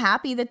there, and I'm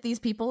happy that these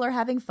people are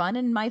having fun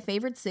in my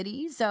favorite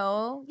city.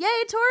 So, yay,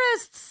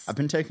 tourists! I've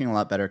been taking a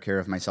lot better care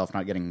of myself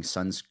not getting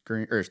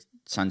sunscreamed.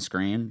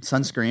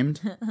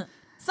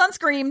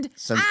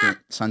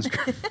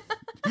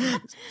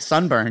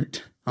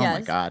 Sunburnt. Oh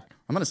Yes. my God.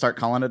 I'm going to start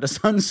calling it a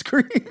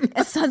sunscreen.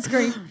 A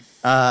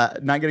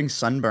sunscreen. Not getting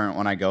sunburnt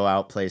when I go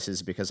out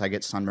places because I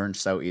get sunburned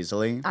so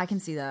easily. I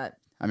can see that.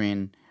 I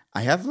mean,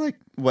 I have like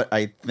what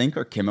I think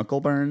are chemical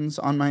burns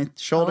on my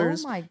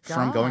shoulders Oh my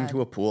from going God.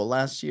 to a pool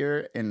last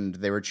year, and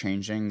they were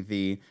changing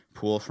the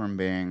pool from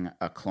being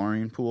a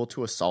chlorine pool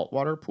to a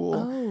saltwater pool.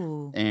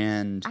 Oh.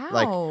 And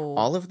like Ow.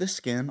 all of the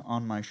skin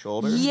on my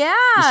shoulder. Yeah,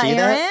 You see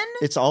Aaron. that?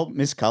 It's all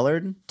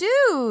miscolored.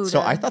 Dude.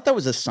 So I thought that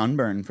was a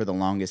sunburn for the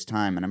longest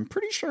time, and I'm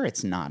pretty sure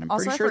it's not.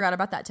 Also, pretty I sure. forgot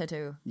about that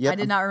tattoo. Yep. I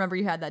did not remember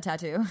you had that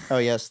tattoo. Oh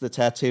yes, the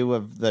tattoo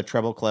of the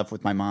treble clef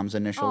with my mom's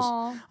initials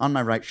Aw. on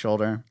my right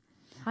shoulder.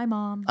 Hi,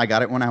 Mom. I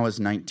got it when I was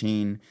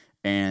 19,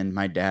 and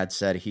my dad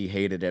said he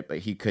hated it, but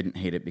he couldn't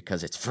hate it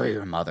because it's for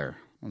your mother.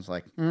 I was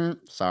like,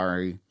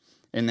 sorry.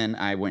 And then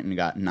I went and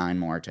got 9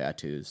 more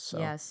tattoos. So.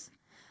 Yes.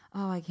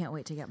 Oh, I can't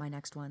wait to get my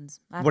next ones.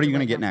 I have What are to you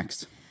going to wait get now.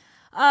 next?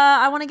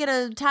 I want to get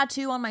a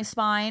tattoo on my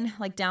spine,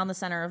 like down the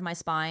center of my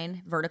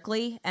spine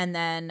vertically. And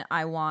then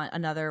I want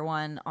another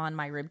one on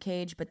my rib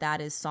cage, but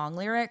that is song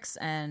lyrics.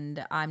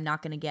 And I'm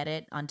not going to get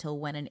it until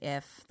when and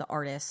if the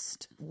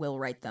artist will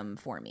write them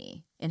for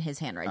me in his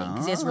handwriting.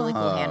 Because he has really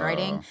cool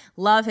handwriting.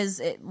 Love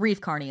Reef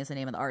Carney is the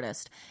name of the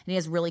artist. And he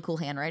has really cool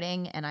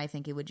handwriting. And I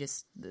think it would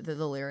just,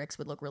 the lyrics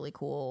would look really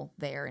cool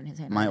there in his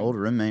handwriting. My old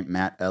roommate,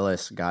 Matt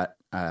Ellis, got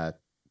tattoo.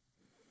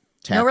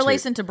 No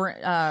relation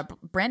to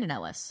Brandon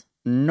Ellis.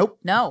 Nope.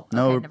 No.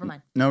 Okay, never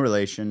mind. No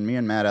relation. Me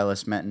and Matt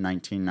Ellis met in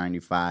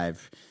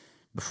 1995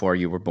 before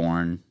you were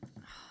born.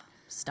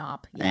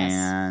 Stop. Yes.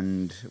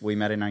 And we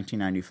met in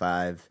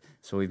 1995.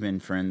 So we've been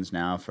friends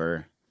now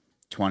for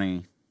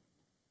 20-some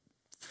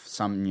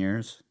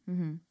years.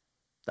 Mm-hmm.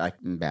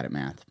 I'm bad at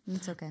math.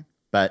 It's okay.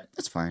 But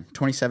that's fine.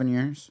 27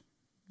 years.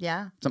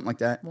 Yeah. Something like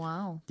that.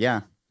 Wow.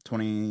 Yeah.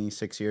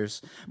 26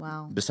 years.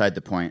 Wow. Beside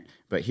the point.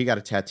 But he got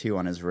a tattoo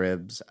on his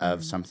ribs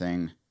of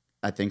something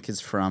I think is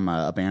from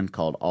a band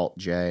called Alt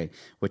J,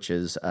 which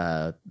is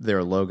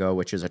their logo,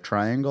 which is a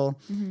triangle.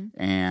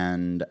 Mm-hmm.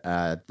 And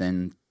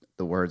then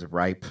the words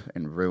ripe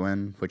and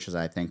ruin, which is,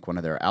 I think, one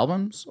of their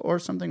albums or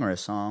something, or a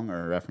song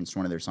or a reference to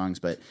one of their songs.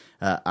 But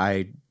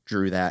I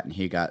drew that, and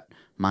he got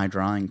my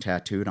drawing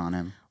tattooed on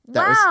him.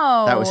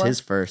 That was his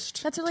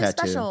first That's really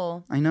tattoo.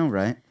 special. I know,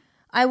 right?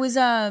 I was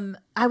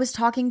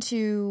talking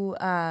to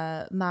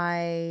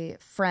my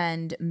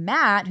friend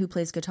Matt, who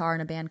plays guitar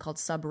in a band called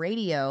Sub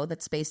Radio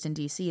that's based in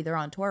DC. They're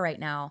on tour right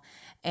now,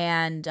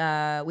 and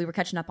we were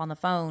catching up on the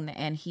phone.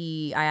 And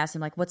I asked him,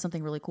 like, what's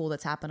something really cool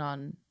that's happened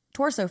on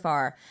tour so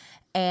far?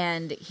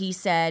 And he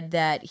said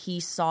that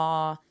he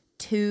saw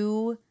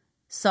 2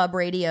 Sub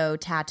Radio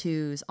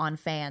tattoos on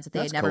fans that they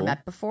That's had never cool.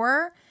 met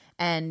before,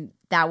 and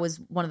that was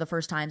one of the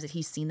first times that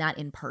he's seen that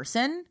in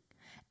person.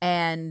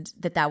 And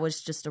that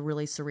was just a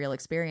really surreal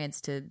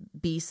experience to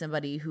be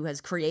somebody who has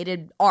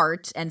created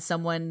art and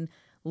someone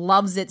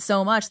loves it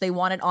so much they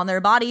want it on their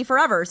body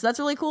forever. So that's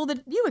really cool that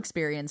you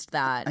experienced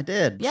that. I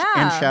did. Yeah.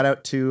 And shout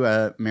out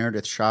to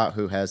Meredith Shaw,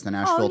 who has the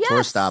Nashville Tour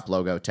yes. Stop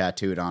logo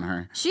tattooed on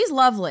her. She's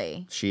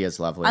lovely. She is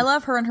lovely. I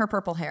love her and her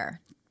purple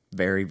hair.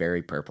 very,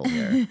 very purple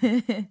here.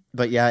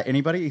 But yeah,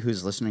 anybody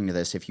who's listening to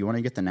this, if you want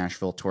to get the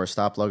Nashville Tour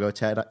Stop logo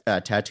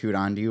tattooed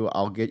onto you,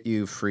 I'll get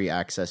you free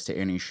access to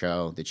any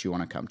show that you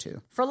want to come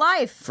to. For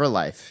life. For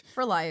life.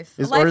 For life.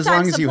 Or as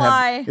long as you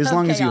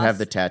have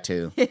the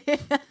tattoo.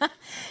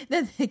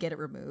 Then they get it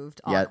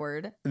removed.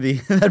 Awkward.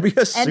 That'd be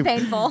and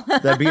painful.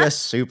 That'd be a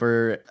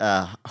super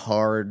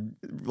hard,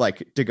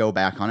 like, to go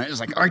back on it. It's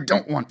like, I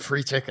don't want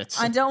free tickets.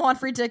 I don't want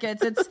free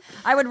tickets.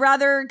 I would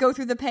rather go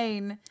through the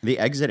pain. The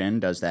Exit In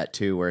does that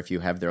too, where if you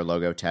have their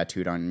logo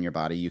tattooed on your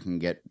body, you can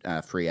get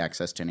free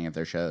access to any of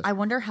their shows. I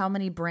wonder how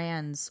many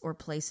brands or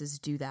places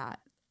do that.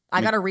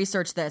 I got to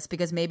research this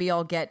because maybe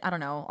I'll get a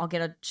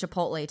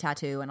Chipotle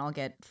tattoo and I'll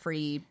get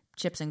free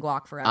chips and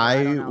guac forever.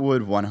 I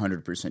would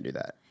 100% do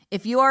that.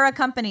 If you are a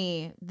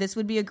company, this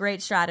would be a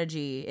great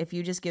strategy. If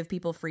you just give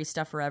people free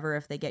stuff forever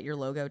if they get your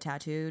logo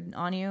tattooed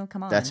on you,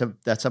 come on.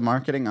 That's a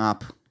marketing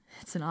op.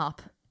 It's an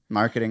op.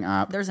 Marketing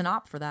op. There's an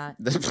op for that.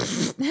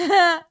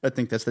 I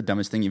think that's the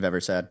dumbest thing you've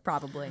ever said.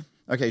 Probably.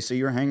 Okay, so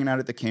you were hanging out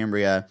at the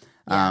Cambria,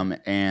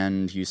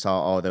 and you saw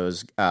all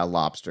those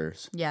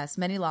lobsters. Yes,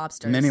 many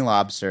lobsters. Many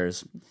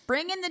lobsters.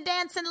 Bring in the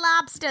dancing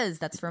lobsters.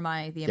 That's for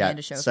the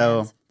Amanda Show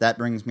so fans. That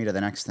brings me to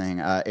the next thing.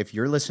 If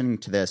you're listening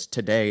to this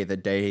today, the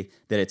day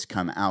that it's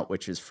come out,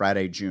 which is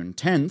Friday, June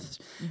 10th,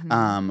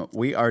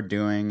 we are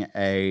doing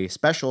a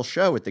special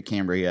show at the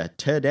Cambria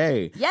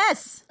today.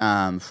 Yes.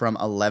 From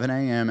 11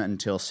 a.m.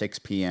 until 6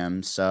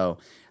 p.m. So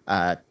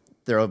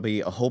there will be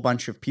a whole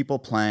bunch of people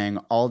playing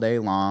all day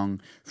long,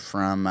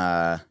 from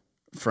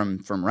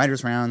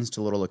writers' rounds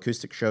to little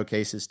acoustic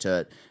showcases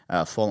to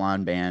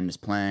full-on bands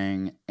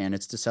playing, and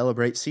it's to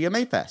celebrate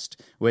CMA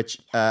Fest, which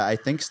I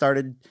think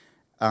started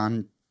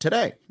on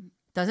today.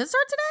 Does it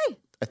start today?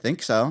 I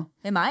think so.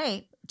 It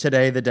might.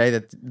 Today, the day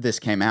that this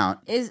came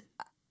out.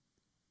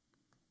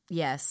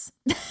 Yes.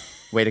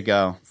 Way to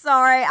go.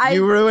 Sorry.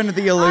 You ruined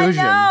the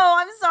illusion. I know.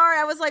 I'm sorry.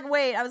 I was like,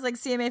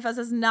 CMA Fest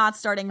is not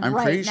starting right now.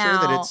 I'm pretty sure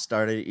that it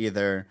started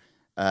either,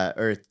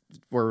 or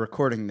we're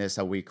recording this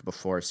a week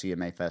before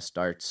CMA Fest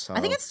starts. So.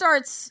 I think it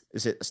starts.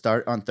 Is it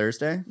start on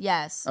Thursday?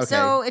 Yes. Okay.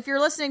 So if you're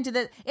listening to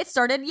this, it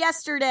started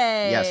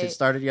yesterday. Yes, it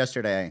started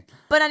yesterday.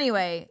 But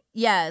anyway,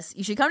 yes,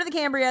 you should come to the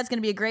Cambria. It's going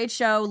to be a great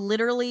show.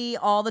 Literally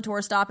all the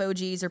Tour Stop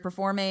OGs are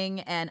performing,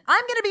 and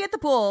I'm going to be at the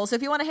pool. So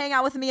if you want to hang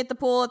out with me at the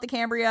pool at the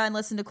Cambria and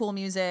listen to cool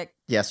music.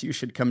 Yes, you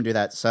should come do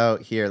that. So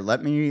here,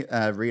 let me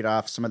read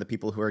off some of the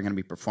people who are going to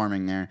be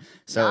performing there.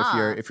 So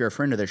if you're a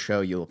friend of the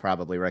show, you'll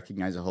probably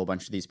recognize a whole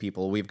bunch of these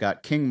people. We've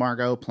got King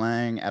Margot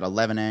playing at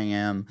 11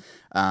 a.m.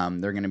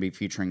 They're going to be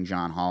featuring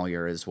John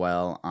Hollier as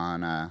well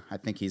on, I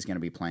think he's going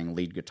to be playing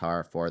lead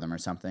guitar for them or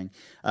something.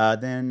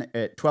 Then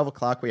at 12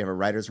 o'clock, we have a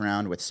writer's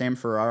round with Sam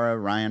Ferrara,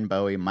 Ryan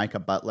Bowie, Micah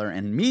Butler,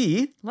 and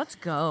me. Let's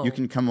go. You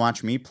can come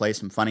watch me play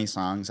some funny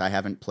songs I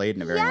haven't played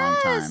in a very long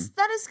time. Yes,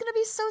 that is going to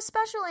be so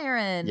special,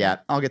 Aaron. Yeah,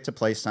 I'll get to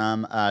play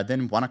some.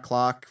 Then 1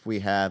 o'clock, we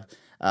have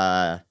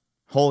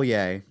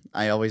Hollier.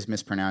 I always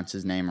mispronounce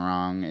his name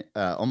wrong,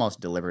 almost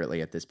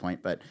deliberately at this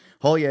point. But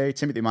Hollier,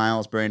 Timothy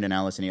Miles, Brandon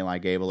Ellis, and Eli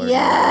Gable are going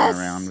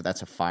around.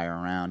 That's a fire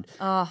round.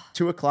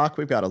 2 o'clock,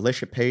 we've got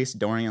Alicia Pace,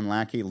 Dorian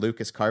Lackey,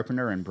 Lucas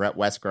Carpenter, and Brett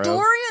Westgrove.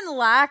 Dorian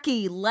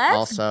Lackey,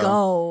 let's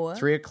go.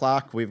 3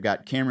 o'clock, we've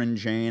got Cameron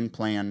Jane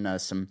playing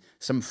some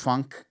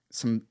funk.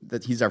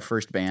 He's our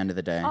first band of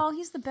the day. Oh,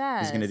 he's the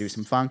best. He's going to do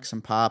some funk,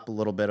 some pop, a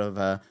little bit of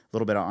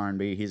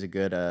R&B. He's a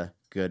good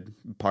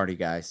party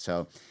guy.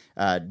 So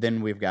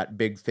then we've got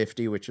Big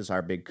 50, which is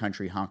our big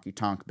country honky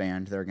tonk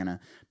band. They're going to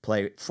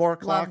play at 4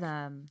 o'clock. Love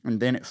them. And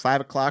then at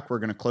 5 o'clock, we're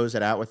going to close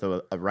it out with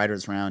a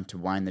writer's round to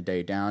wind the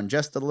day down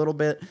just a little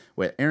bit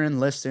with Aaron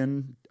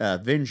Liston,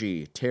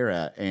 Vinji,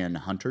 Tara, and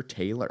Hunter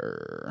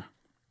Taylor.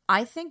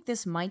 I think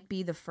this might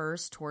be the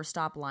first Tour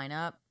Stop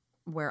lineup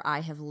where I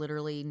have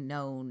literally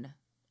known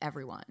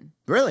everyone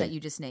that you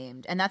just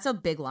named, and that's a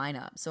big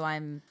lineup, so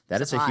I'm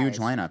surprised. Is a huge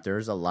lineup.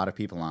 There's a lot of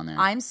people on there.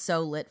 I'm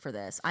so lit for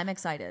this. I'm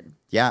excited.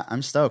 Yeah,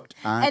 I'm stoked.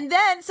 And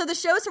then so the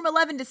show's from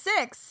 11 to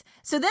 6,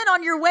 so then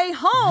on your way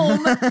home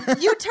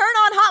you turn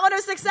on Hot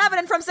 106.7,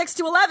 and from 6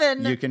 to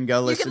 11 you can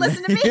go listen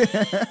to me.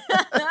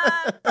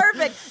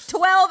 Perfect.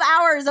 12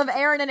 hours of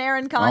Aaron and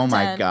Aaron content. Oh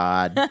my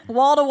god.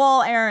 Wall to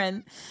wall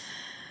Aaron.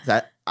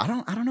 That I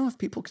don't know if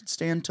people could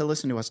stand to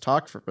listen to us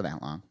talk for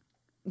that long.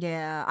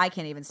 Yeah, I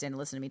can't even stand to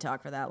listen to me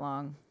talk for that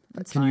long.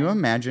 Can you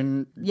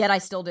imagine? Yet I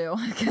still do.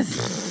 I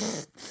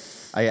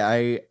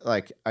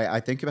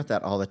think about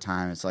that all the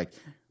time. It's like,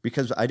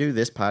 because I do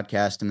this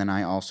podcast, and then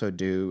I also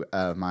do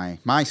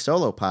my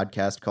solo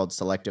podcast called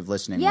Selective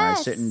Listening, where I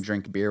sit and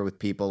drink beer with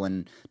people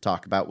and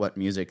talk about what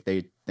music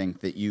they think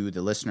that you,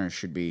 the listeners,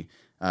 should be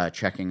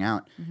checking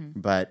out. Mm-hmm.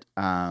 But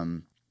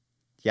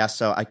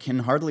so I can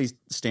hardly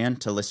stand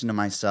to listen to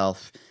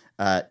myself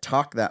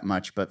talk that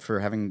much, but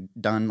for having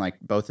done like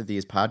both of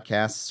these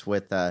podcasts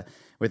with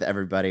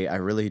everybody, I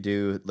really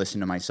do listen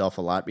to myself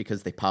a lot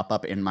because they pop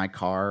up in my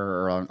car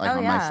or on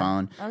my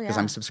phone because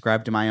I'm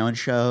subscribed to my own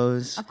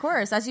shows. Of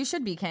course, as you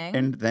should be, King.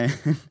 And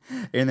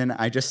then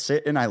I just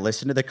sit and I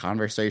listen to the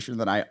conversation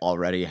that I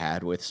already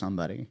had with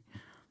somebody.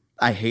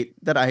 I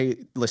hate that I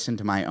listen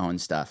to my own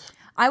stuff.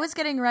 I was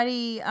getting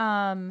ready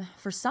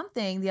for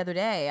something the other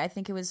day. I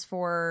think it was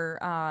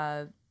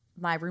for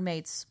my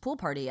roommate's pool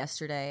party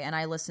yesterday, and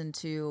I listened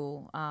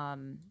to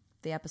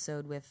the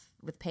episode with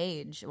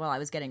Paige while I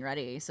was getting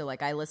ready. So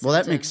like I listened. Well,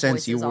 that to makes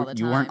sense. You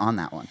weren't on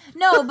that one.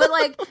 No, but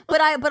like, but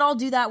I'll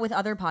do that with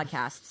other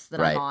podcasts that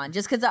Right. I'm on,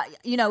 just because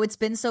it's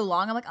been so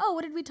long. I'm like, oh,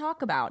 what did we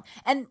talk about?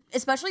 And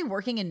especially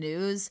working in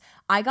news,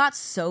 I got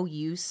so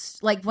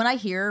used. Like when I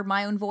hear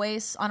my own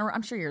voice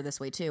I'm sure you're this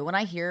way too. When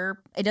I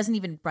hear, it doesn't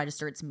even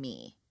register it's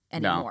me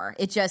anymore.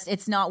 No.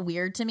 It's not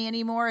weird to me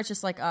anymore. It's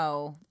just like,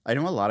 oh. I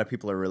know a lot of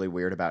people are really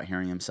weird about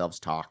hearing themselves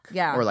talk.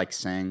 Yeah. Or like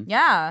sing.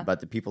 Yeah. But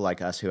the people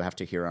like us who have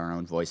to hear our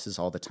own voices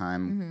all the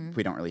time,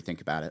 we don't really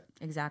think about it.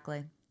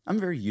 Exactly. I'm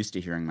very used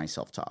to hearing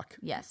myself talk.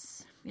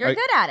 Yes. You're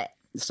good at it.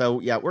 So,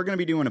 yeah, we're going to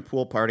be doing a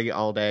pool party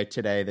all day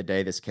today, the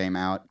day this came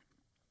out.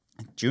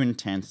 June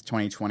 10th,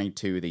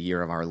 2022, the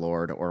year of our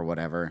Lord or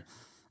whatever.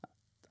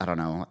 I don't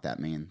know what that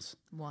means.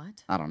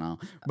 What? I don't know.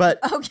 But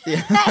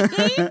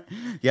okay.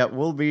 Yeah,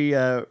 we'll be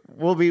there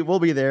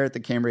at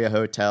the Cambria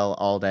Hotel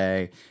all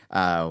day.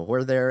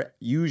 We're there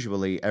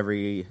usually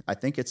I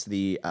think it's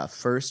the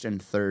first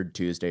and third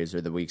Tuesdays are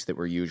the weeks that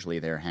we're usually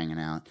there hanging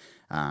out.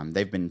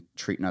 They've been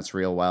treating us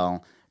real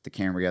well at the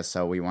Cambria,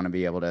 so we want to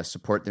be able to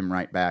support them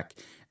right back.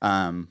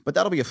 But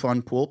that'll be a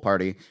fun pool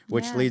party,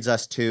 which leads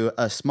us to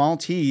a small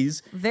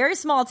tease. Very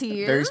small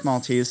tease. Very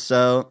small tease.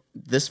 So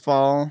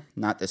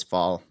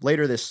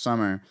later this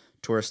summer,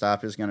 Tour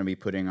Stop is going to be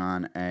putting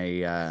on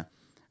a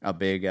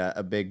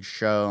big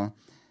show,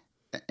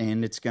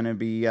 and it's going to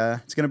be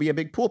a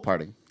big pool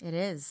party. It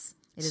is.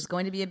 It is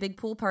going to be a big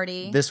pool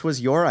party. This was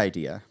your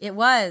idea. It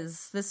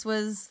was. This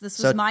was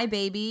my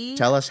baby.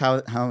 Tell us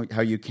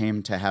how you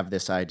came to have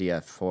this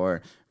idea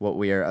for what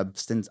we are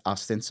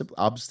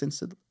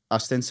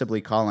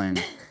ostensibly calling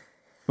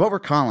what we're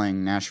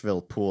calling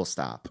Nashville Pool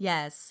Stop.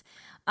 Yes.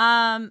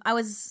 I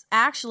was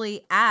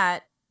actually at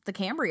the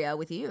Cambria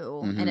with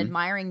you and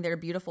admiring their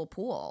beautiful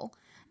pool.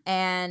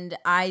 And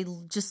I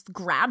just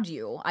grabbed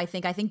you. I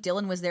think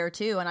Dylan was there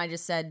too. And I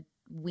just said,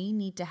 we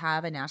need to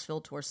have a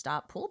Nashville Tour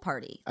Stop pool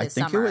party this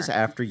summer. I think it was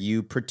after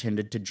you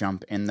pretended to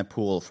jump in the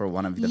pool for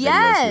one of the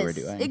videos you were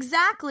doing. Yes,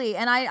 exactly.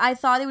 And I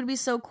thought it would be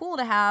so cool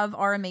to have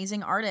our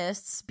amazing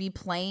artists be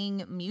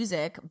playing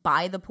music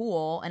by the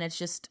pool, and it's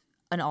just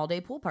an all-day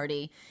pool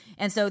party.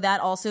 And so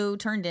that also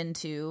turned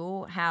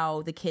into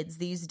how the kids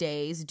these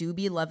days do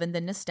be loving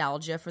the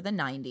nostalgia for the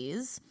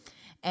 90s.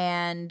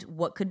 And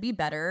what could be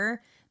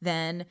better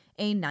than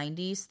a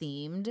 90s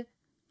themed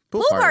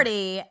pool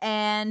party?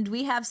 And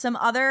we have some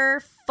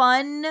other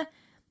fun,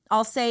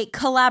 I'll say,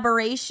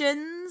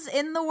 collaborations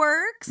in the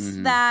works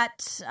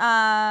that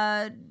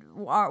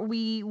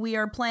we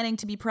are planning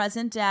to be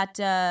present at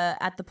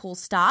the Pool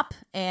Stop,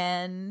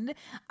 and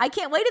I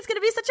can't wait. It's going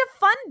to be such a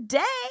fun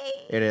day.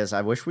 It is.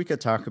 I wish we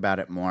could talk about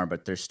it more,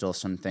 but there's still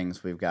some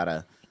things we've got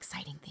to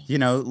exciting things.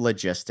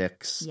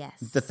 Logistics. Yes.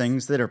 The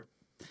things that are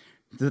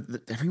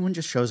everyone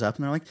just shows up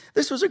and they're like,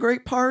 this was a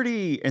great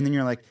party, and then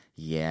you're like,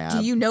 yeah.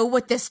 Do you know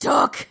what this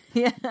took?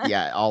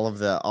 Yeah, all of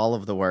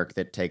the work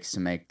that takes to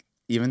make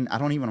I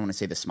don't even want to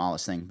say the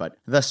smallest thing, but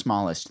the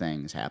smallest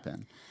things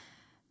happen.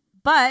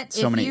 But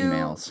so many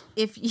emails.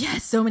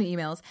 So many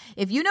emails.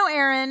 If you know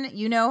Aaron,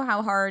 you know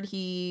how hard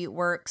he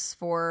works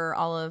for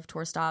all of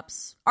Tour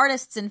Stop's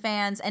artists and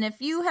fans. And if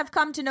you have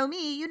come to know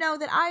me, you know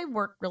that I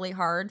work really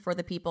hard for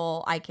the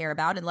people I care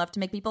about and love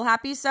to make people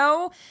happy.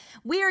 So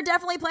we are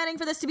definitely planning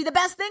for this to be the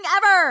best thing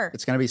ever.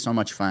 It's going to be so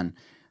much fun.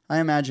 I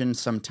imagine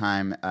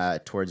sometime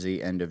towards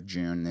the end of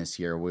June this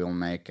year, we'll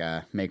make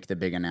the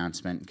big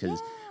announcement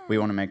because we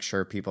want to make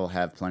sure people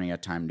have plenty of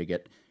time to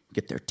get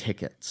their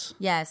tickets.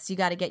 Yes, you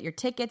got to get your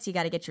tickets. You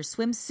got to get your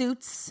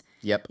swimsuits.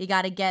 Yep. You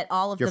got to get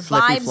all of your the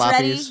vibes floppies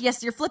ready.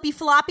 Yes, your flippy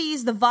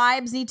floppies. The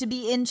vibes need to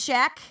be in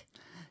check.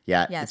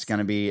 Yeah, yes. It's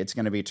gonna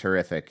be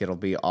terrific. It'll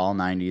be all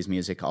 90s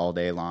music all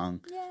day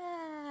long.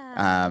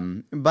 Yeah.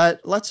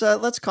 But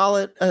let's call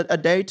it a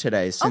day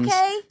today.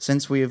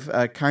 Since we've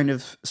kind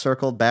of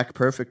circled back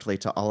perfectly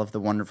to all of the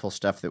wonderful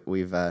stuff that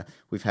we've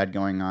had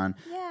going on.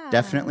 Yeah.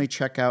 Definitely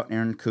check out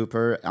Erin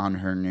Cooper on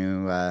her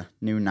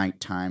new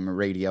nighttime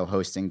radio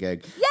hosting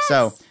gig. Yes!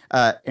 So,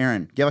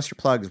 Erin, give us your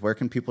plugs. Where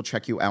can people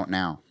check you out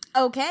now?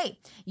 Okay.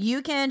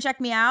 You can check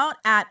me out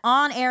at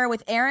On Air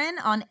with Erin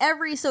on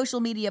every social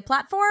media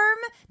platform.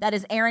 That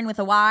is Erin with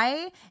a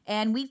Y.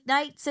 And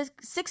weeknight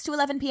 6 to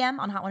 11 p.m.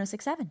 on Hot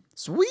 106.7.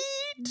 Sweet!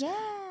 Yeah.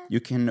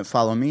 You can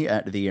follow me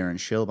at The Aaron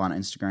Shilb on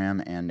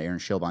Instagram and Aaron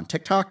Shilb on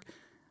TikTok.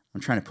 I'm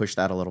trying to push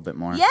that a little bit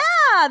more.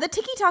 Yeah, the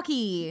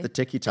Tiki-Talkie. The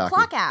Tiki-Talkie.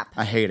 Clock app.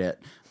 I hate it,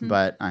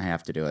 but I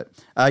have to do it.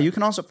 You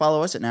can also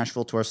follow us at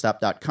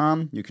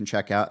NashvilleTourStop.com. You can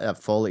check out a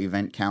full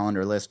event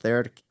calendar list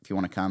there if you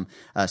want to come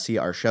see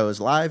our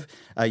shows live.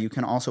 You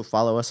can also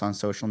follow us on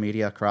social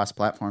media across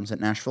platforms at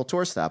Nashville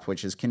Tour Stop,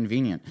 which is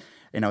convenient.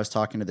 And I was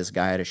talking to this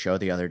guy at a show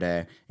the other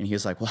day, and he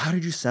was like, well, how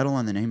did you settle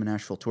on the name of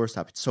Nashville Tour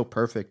Stop? It's so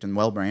perfect and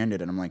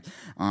well-branded. And I'm like,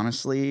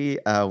 honestly,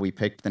 we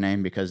picked the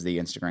name because the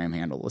Instagram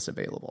handle was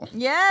available.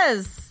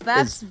 Yes,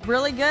 that's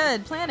really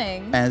good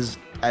planning. As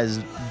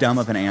dumb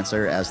of an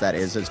answer as that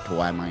is as to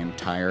why my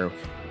entire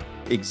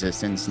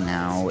existence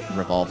now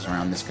revolves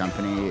around this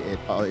company. It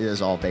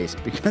is all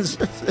based because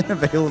of an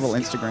available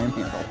Instagram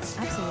handle.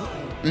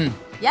 Absolutely.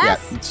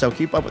 Yes. Yeah. So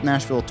keep up with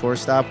Nashville Tour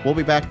Stop. We'll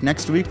be back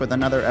next week with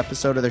another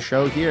episode of the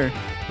show here.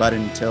 But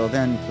until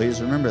then,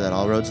 please remember that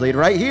all roads lead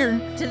right here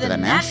to the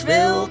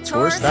Nashville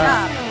Tour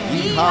Stop.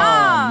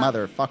 Yeehaw,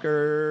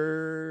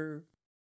 motherfucker.